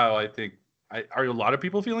kind of how I think. Are a lot of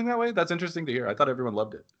people feeling that way? That's interesting to hear. I thought everyone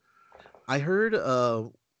loved it. I heard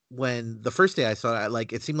when the first day I saw it,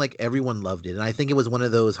 like it seemed like everyone loved it, and I think it was one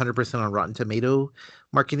of those 100% on Rotten Tomato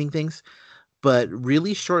marketing things. But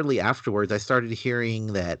really shortly afterwards, I started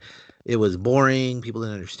hearing that it was boring. People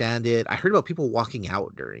didn't understand it. I heard about people walking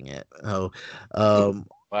out during it. Oh,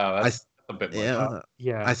 Wow, that's a bit much. yeah,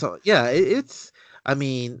 Yeah. I saw. Yeah, it's. I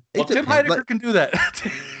mean, Well, it Tim depends. Heidecker can do that.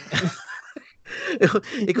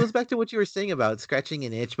 It goes back to what you were saying about scratching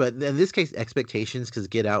an itch, but in this case, expectations, because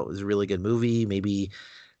Get Out was a really good movie. Maybe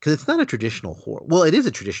because it's not a traditional horror. Well, it is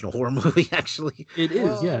a traditional horror movie, actually. It is,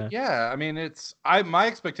 Well, yeah. Yeah, I mean, my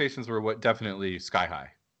expectations were definitely sky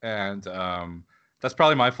high, and that's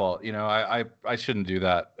probably my fault. You know, I shouldn't do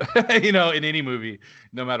that. You know, in any movie,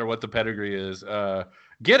 no matter what the pedigree is.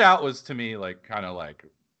 Get Out was to me like kind of like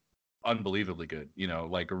unbelievably good. You know,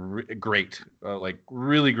 like great, like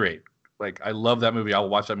really great. Like I love that movie. I'll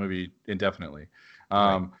watch that movie indefinitely.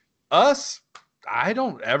 Us, I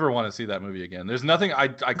don't ever want to see that movie again. There's nothing. I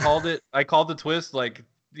called it. I called the twist like,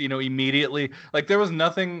 you know, immediately. Like there was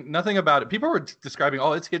nothing about it. People were describing,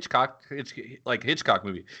 oh, it's Hitchcock. It's like Hitchcock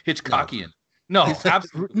movie, Hitchcockian. No,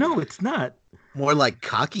 absolutely. No, it's not. More like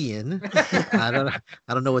cockian. I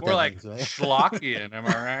don't know what More that like means. Right? Schlockian. Am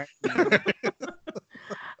I right?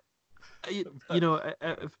 You know,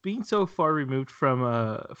 being so far removed from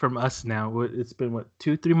Us now, it's been what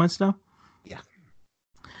 2-3 months now. Yeah.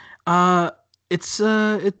 It's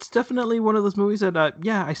definitely one of those movies that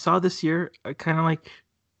I saw this year. I kind of like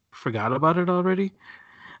forgot about it already.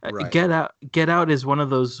 Right. Get Out is one of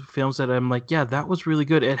those films that I'm like, yeah, that was really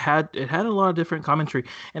good. It had a lot of different commentary,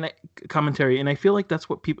 and I feel like that's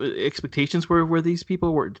what people expectations were. Where these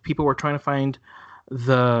people were trying to find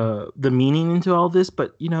the meaning into all this,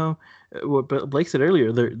 but you know, what Blake said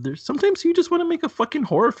earlier, there's sometimes you just want to make a fucking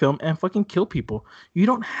horror film and fucking kill people. You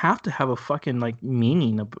don't have to have a fucking like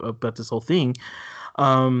meaning about this whole thing.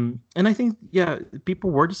 And I think people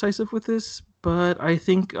were decisive with this, but I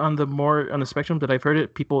think on the spectrum that I've heard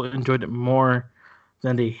it, people enjoyed it more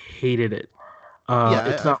than they hated it.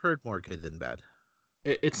 I've heard more good than bad.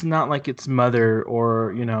 It's not like it's Mother,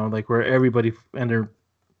 or you know, like where everybody and their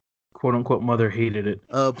quote unquote mother hated it.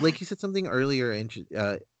 Blake, you said something earlier.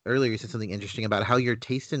 Earlier, you said something interesting about how your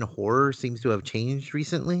taste in horror seems to have changed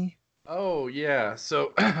recently. Oh yeah.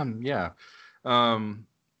 So yeah.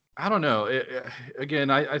 I don't know. Again,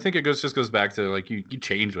 I think it just goes back to like you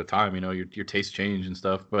change with time. You know, your tastes change and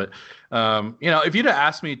stuff. But you know, if you'd have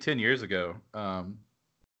asked me 10 years ago,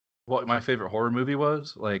 what my favorite horror movie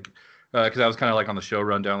was, like, because I was kind of like on the show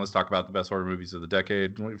rundown. Let's talk about the best horror movies of the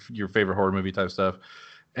decade. Your favorite horror movie type stuff.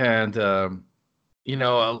 And you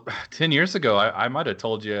know, 10 years ago, I might have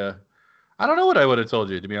told you. I don't know what I would have told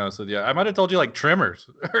you, to be honest with you. I might have told you like Tremors,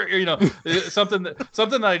 or you know, something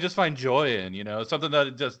that I just find joy in. You know, something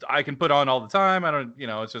that just I can put on all the time. I don't, you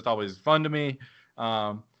know, it's just always fun to me.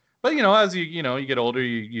 But you know, as you get older,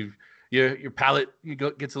 your palate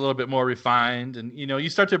gets a little bit more refined, and you know, you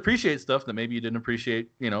start to appreciate stuff that maybe you didn't appreciate,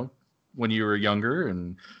 you know, when you were younger,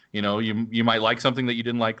 and you know, you might like something that you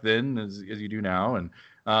didn't like then as you do now, and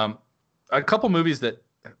a couple movies that,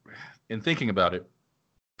 in thinking about it,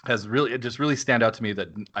 just really stand out to me that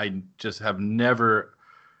I just have never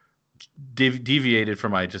deviated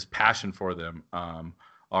from my just passion for them.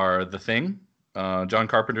 Are The Thing, John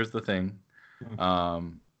Carpenter's The Thing,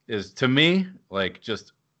 is to me like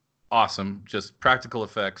just awesome, just practical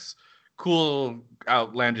effects, cool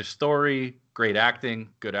outlandish story, great acting,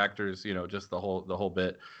 good actors, you know, just the whole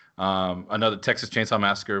bit. Another Texas Chainsaw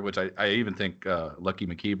Massacre, which I even think Lucky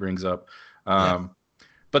McKee brings up.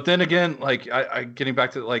 But then again, like I getting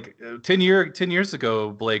back to like 10 years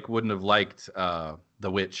ago, Blake wouldn't have liked The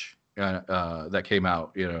Witch that came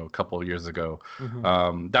out, you know, a couple of years ago.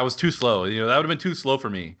 Mm-hmm. That was too slow. You know, that would have been too slow for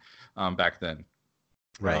me back then.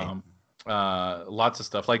 Right. Lots of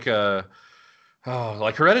stuff like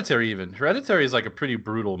like Hereditary. Even Hereditary is like a pretty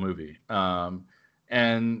brutal movie.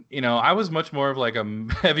 And you know, I was much more of like a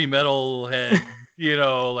heavy metal head. You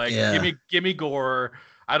know, like give me gore.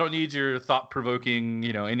 I don't need your thought-provoking,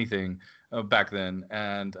 you know, anything back then.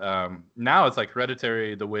 And now it's like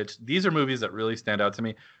Hereditary, The Witch. These are movies that really stand out to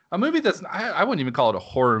me. A movie that's I wouldn't even call it a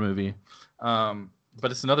horror movie,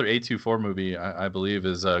 but it's another A24 movie. I believe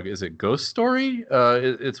is it Ghost Story?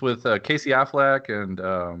 It's with Casey Affleck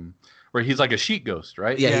and where he's like a sheet ghost,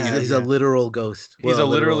 right? Yeah, he's a literal ghost. He's a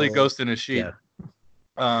literally ghost in a sheet.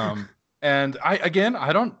 Yeah. And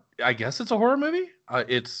I guess it's a horror movie.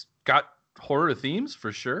 It's got horror themes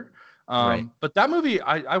for sure. But that movie,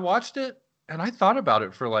 I watched it and I thought about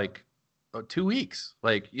it for like 2 weeks.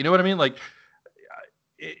 Like, you know what I mean? Like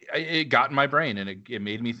it got in my brain and it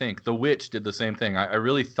made me think. The Witch did the same thing. I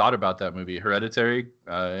really thought about that movie. Hereditary,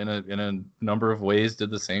 in a number of ways,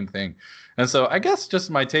 did the same thing. And so I guess just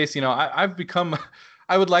my taste, I've become.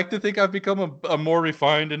 I would like to think I've become a more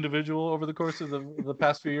refined individual over the course of the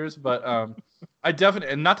past few years, but I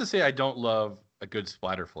definitely, and not to say I don't love a good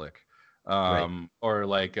splatter flick, or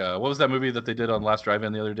like what was that movie that they did on Last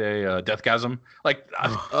Drive-In the other day, Deathgasm? Like,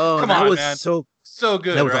 come that on, was man, so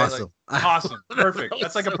good. that was right? awesome. Like, awesome, perfect. That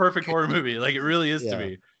That's was like a so perfect good. horror movie. Like it really is to Yeah.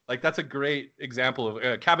 me. Like that's a great example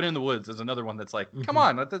of Cabin in the Woods is another one that's like, come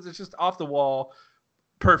on, it's just off the wall,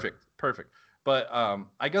 perfect. But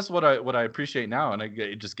I guess what I appreciate now, and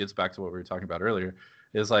it just gets back to what we were talking about earlier,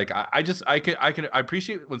 is like I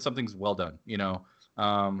appreciate when something's well done,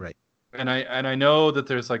 Right. And I know that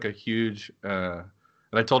there's like a huge, and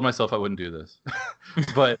I told myself I wouldn't do this,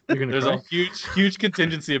 but there's cry? a huge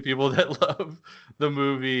contingency of people that love the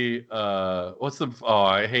movie.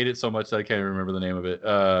 I hate it so much that I can't even remember the name of it.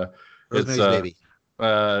 Rosemary's It's Baby.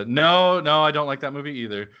 no, I don't like that movie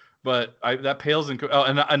either. But that pales in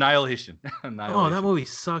Annihilation. Oh, that movie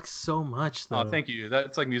sucks so much, though. Oh, thank you.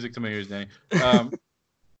 That's like music to my ears, Danny. And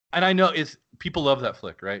I know people love that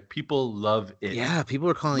flick, right? People love it. Yeah, people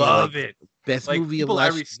are calling Love it like, it. best Like movie of people I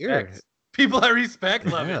last year. respect. People I respect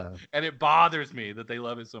love Yeah. it, and it bothers me that they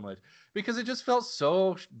love it so much because it just felt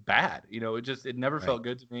so bad. It never felt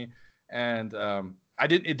good to me, and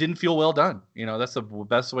it didn't feel well done. That's the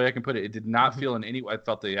best way I can put it. It did not feel in any way. I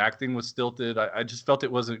felt the acting was stilted. I just felt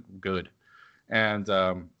it wasn't good, and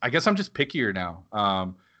I guess I'm just pickier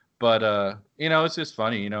now. But it's just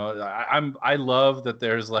funny. I love that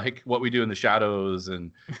there's like What We Do in the Shadows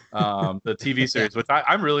and the TV series, which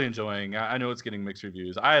I'm really enjoying. I know it's getting mixed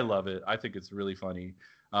reviews. I love it. I think it's really funny.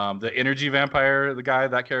 The energy vampire,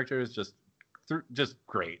 that character is just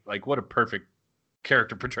great. Like what a perfect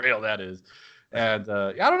character portrayal that is. And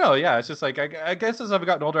I don't know. Yeah, it's just like I guess as I've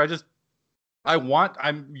gotten older,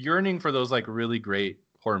 I'm yearning for those like really great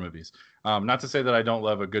horror movies. Not to say that I don't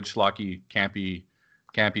love a good schlocky campy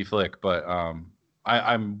flick, but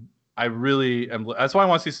I really am. That's why I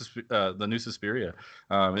want to see the new Suspiria.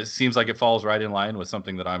 It seems like it falls right in line with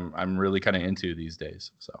something that I'm really kind of into these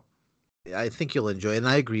days. So I think you'll enjoy it, and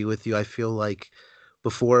I agree with you. I feel like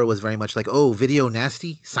before it was very much like, oh, video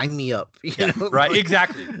nasty, sign me up. Right,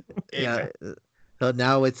 exactly. Yeah.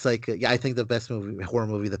 Now it's like, I think the best horror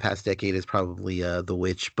movie the past decade is probably The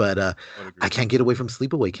Witch, but I can't get away from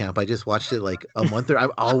Sleepaway Camp. I just watched it like a month, or I've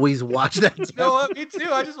always watched that. You know what? Me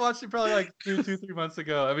too. I just watched it probably like 2-3 months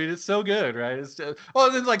ago. I mean, it's so good, right? It's just,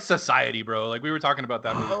 then like Society, bro. Like we were talking about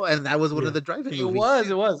that movie. Oh, and that was one of the drive-in It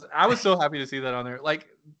movies. was. I was so happy to see that on there. Like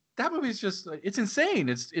that movie's just, it's insane.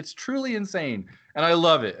 It's truly insane, and I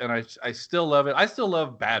love it. And I still love it. I still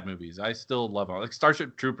love bad movies. I still love them, like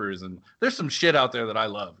Starship Troopers, and there's some shit out there that I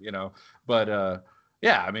love, But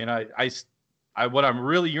yeah, I mean, I what I'm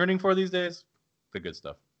really yearning for these days, the good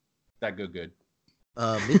stuff, that good.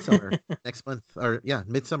 Midsummer next month,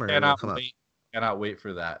 Midsummer will come out. Cannot wait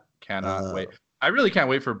for that. Cannot wait. I really can't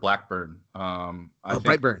wait for Blackburn.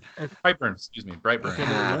 Brightburn. Excuse me, Brightburn.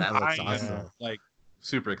 That looks I awesome. am, like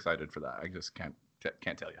super excited for that. I just can't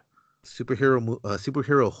tell you.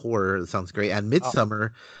 Superhero horror sounds great. And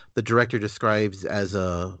Midsummer, the director describes as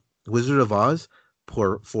a Wizard of Oz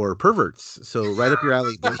for perverts. So right up your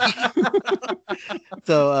alley, buddy.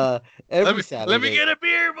 So every Saturday. Let me get a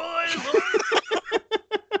beer, boys.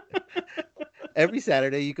 Every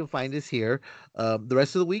Saturday, you can find us here. The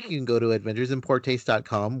rest of the week, you can go to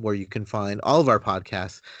adventuresinpoortaste.com where you can find all of our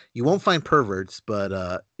podcasts. You won't find perverts,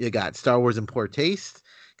 but you got Star Wars in Poor Taste,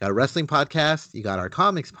 got a wrestling podcast, you got our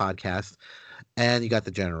comics podcast, and you got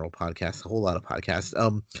the general podcast, a whole lot of podcasts.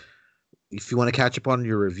 If you want to catch up on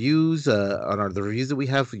your reviews, the reviews that we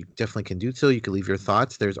have, you definitely can do so. You can leave your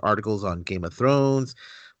thoughts. There's articles on Game of Thrones,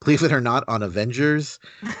 believe it or not, on Avengers.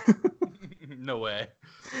 No way.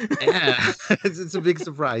 Yeah, it's a big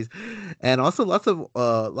surprise, and also lots of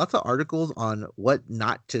articles on what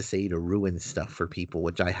not to say to ruin stuff for people,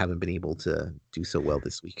 which I haven't been able to do so well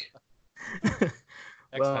this week. Next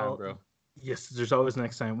time, bro. Yes, there's always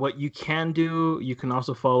next time. What you can do, you can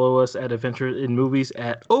also follow us at Adventure in Movies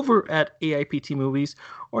over at AIPT Movies,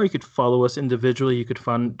 or you could follow us individually. You could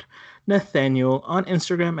find Nathaniel on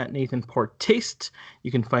Instagram at Nathan Port Taste.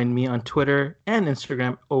 You can find me on Twitter and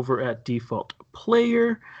Instagram over at Default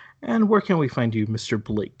Player. And where can we find you, Mr.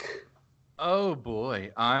 Blake? Oh boy,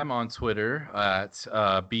 I'm on Twitter at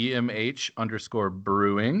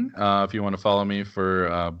BMH_brewing. If you want to follow me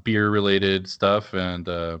for beer related stuff and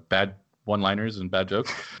bad one-liners and bad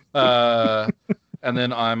jokes. And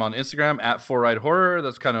then I'm on Instagram at 4Ride Horror.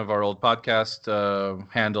 That's kind of our old podcast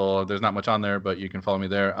handle. There's not much on there, but you can follow me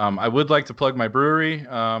there. I would like to plug my brewery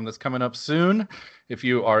that's coming up soon. If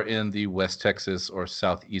you are in the West Texas or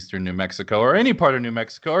southeastern New Mexico or any part of New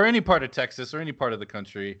Mexico or any part of Texas or any part of the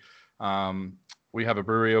country, we have a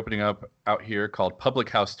brewery opening up out here called Public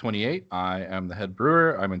House 28. I am the head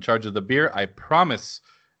brewer. I'm in charge of the beer. I promise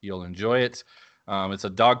you'll enjoy it. It's a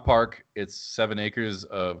dog park. It's 7 acres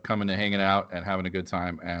of coming and hanging out and having a good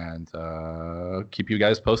time. And keep you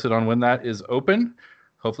guys posted on when that is open.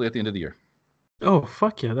 Hopefully at the end of the year. Oh,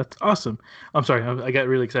 fuck yeah. That's awesome. I'm sorry. I got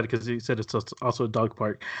really excited because you said it's also a dog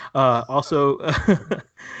park. Also,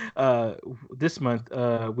 this month,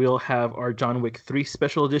 we'll have our John Wick 3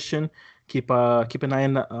 special edition. Keep an eye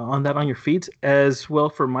on that on your feeds. As well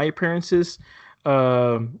for my appearances,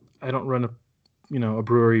 I don't run a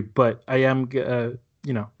brewery, but I am, Not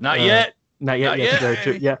yet. Not yet. Not Yeah, yet. very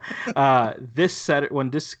true. Yeah. This Saturday, when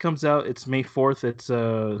this comes out, it's May 4th. It's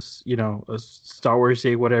a Star Wars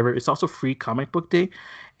Day, whatever. It's also free comic book day,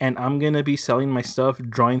 and I'm gonna be selling my stuff,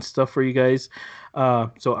 drawing stuff for you guys.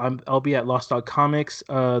 So I'll be at Lost Dog Comics.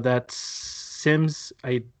 That's Sims.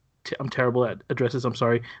 I'm terrible at addresses. I'm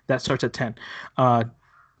sorry. That starts at 10.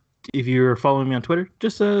 If you're following me on Twitter,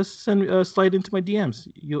 just slide into my DMs.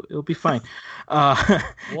 It'll be fine.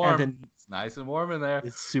 Warm. And then, It's nice and warm in there.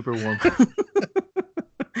 it's super warm.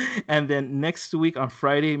 And then next week on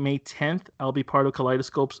Friday, May 10th, I'll be part of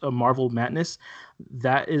Kaleidoscope's Marvel Madness.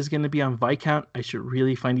 That is going to be on Viscount. I should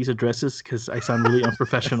really find these addresses because I sound really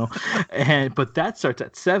unprofessional. But that starts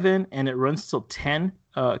at 7 and it runs till 10.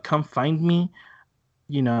 Come find me.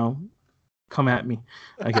 Come at me,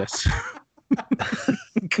 I guess.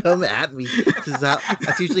 Come at me.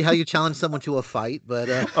 That's usually how you challenge someone to a fight, but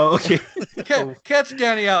Oh, okay. Catch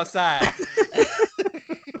Danny outside.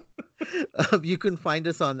 you can find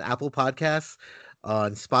us on Apple Podcasts,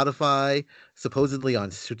 on Spotify, supposedly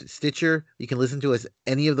on Stitcher. You can listen to us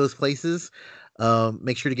any of those places.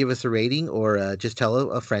 Make sure to give us a rating or just tell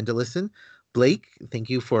a friend to listen. Blake, thank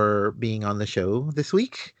you for being on the show this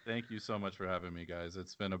week. Thank you so much for having me, guys.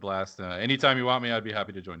 It's been a blast. Anytime you want me, I'd be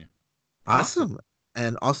happy to join you. Awesome.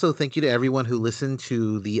 And also thank you to everyone who listened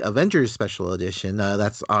to the Avengers special edition.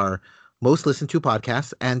 That's our most listened to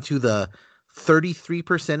podcast. And to the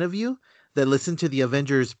 33% of you that listened to the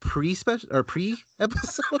Avengers pre-episode,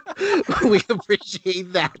 we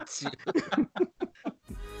appreciate that too.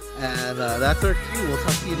 And that's our cue. We'll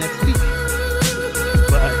talk to you next week.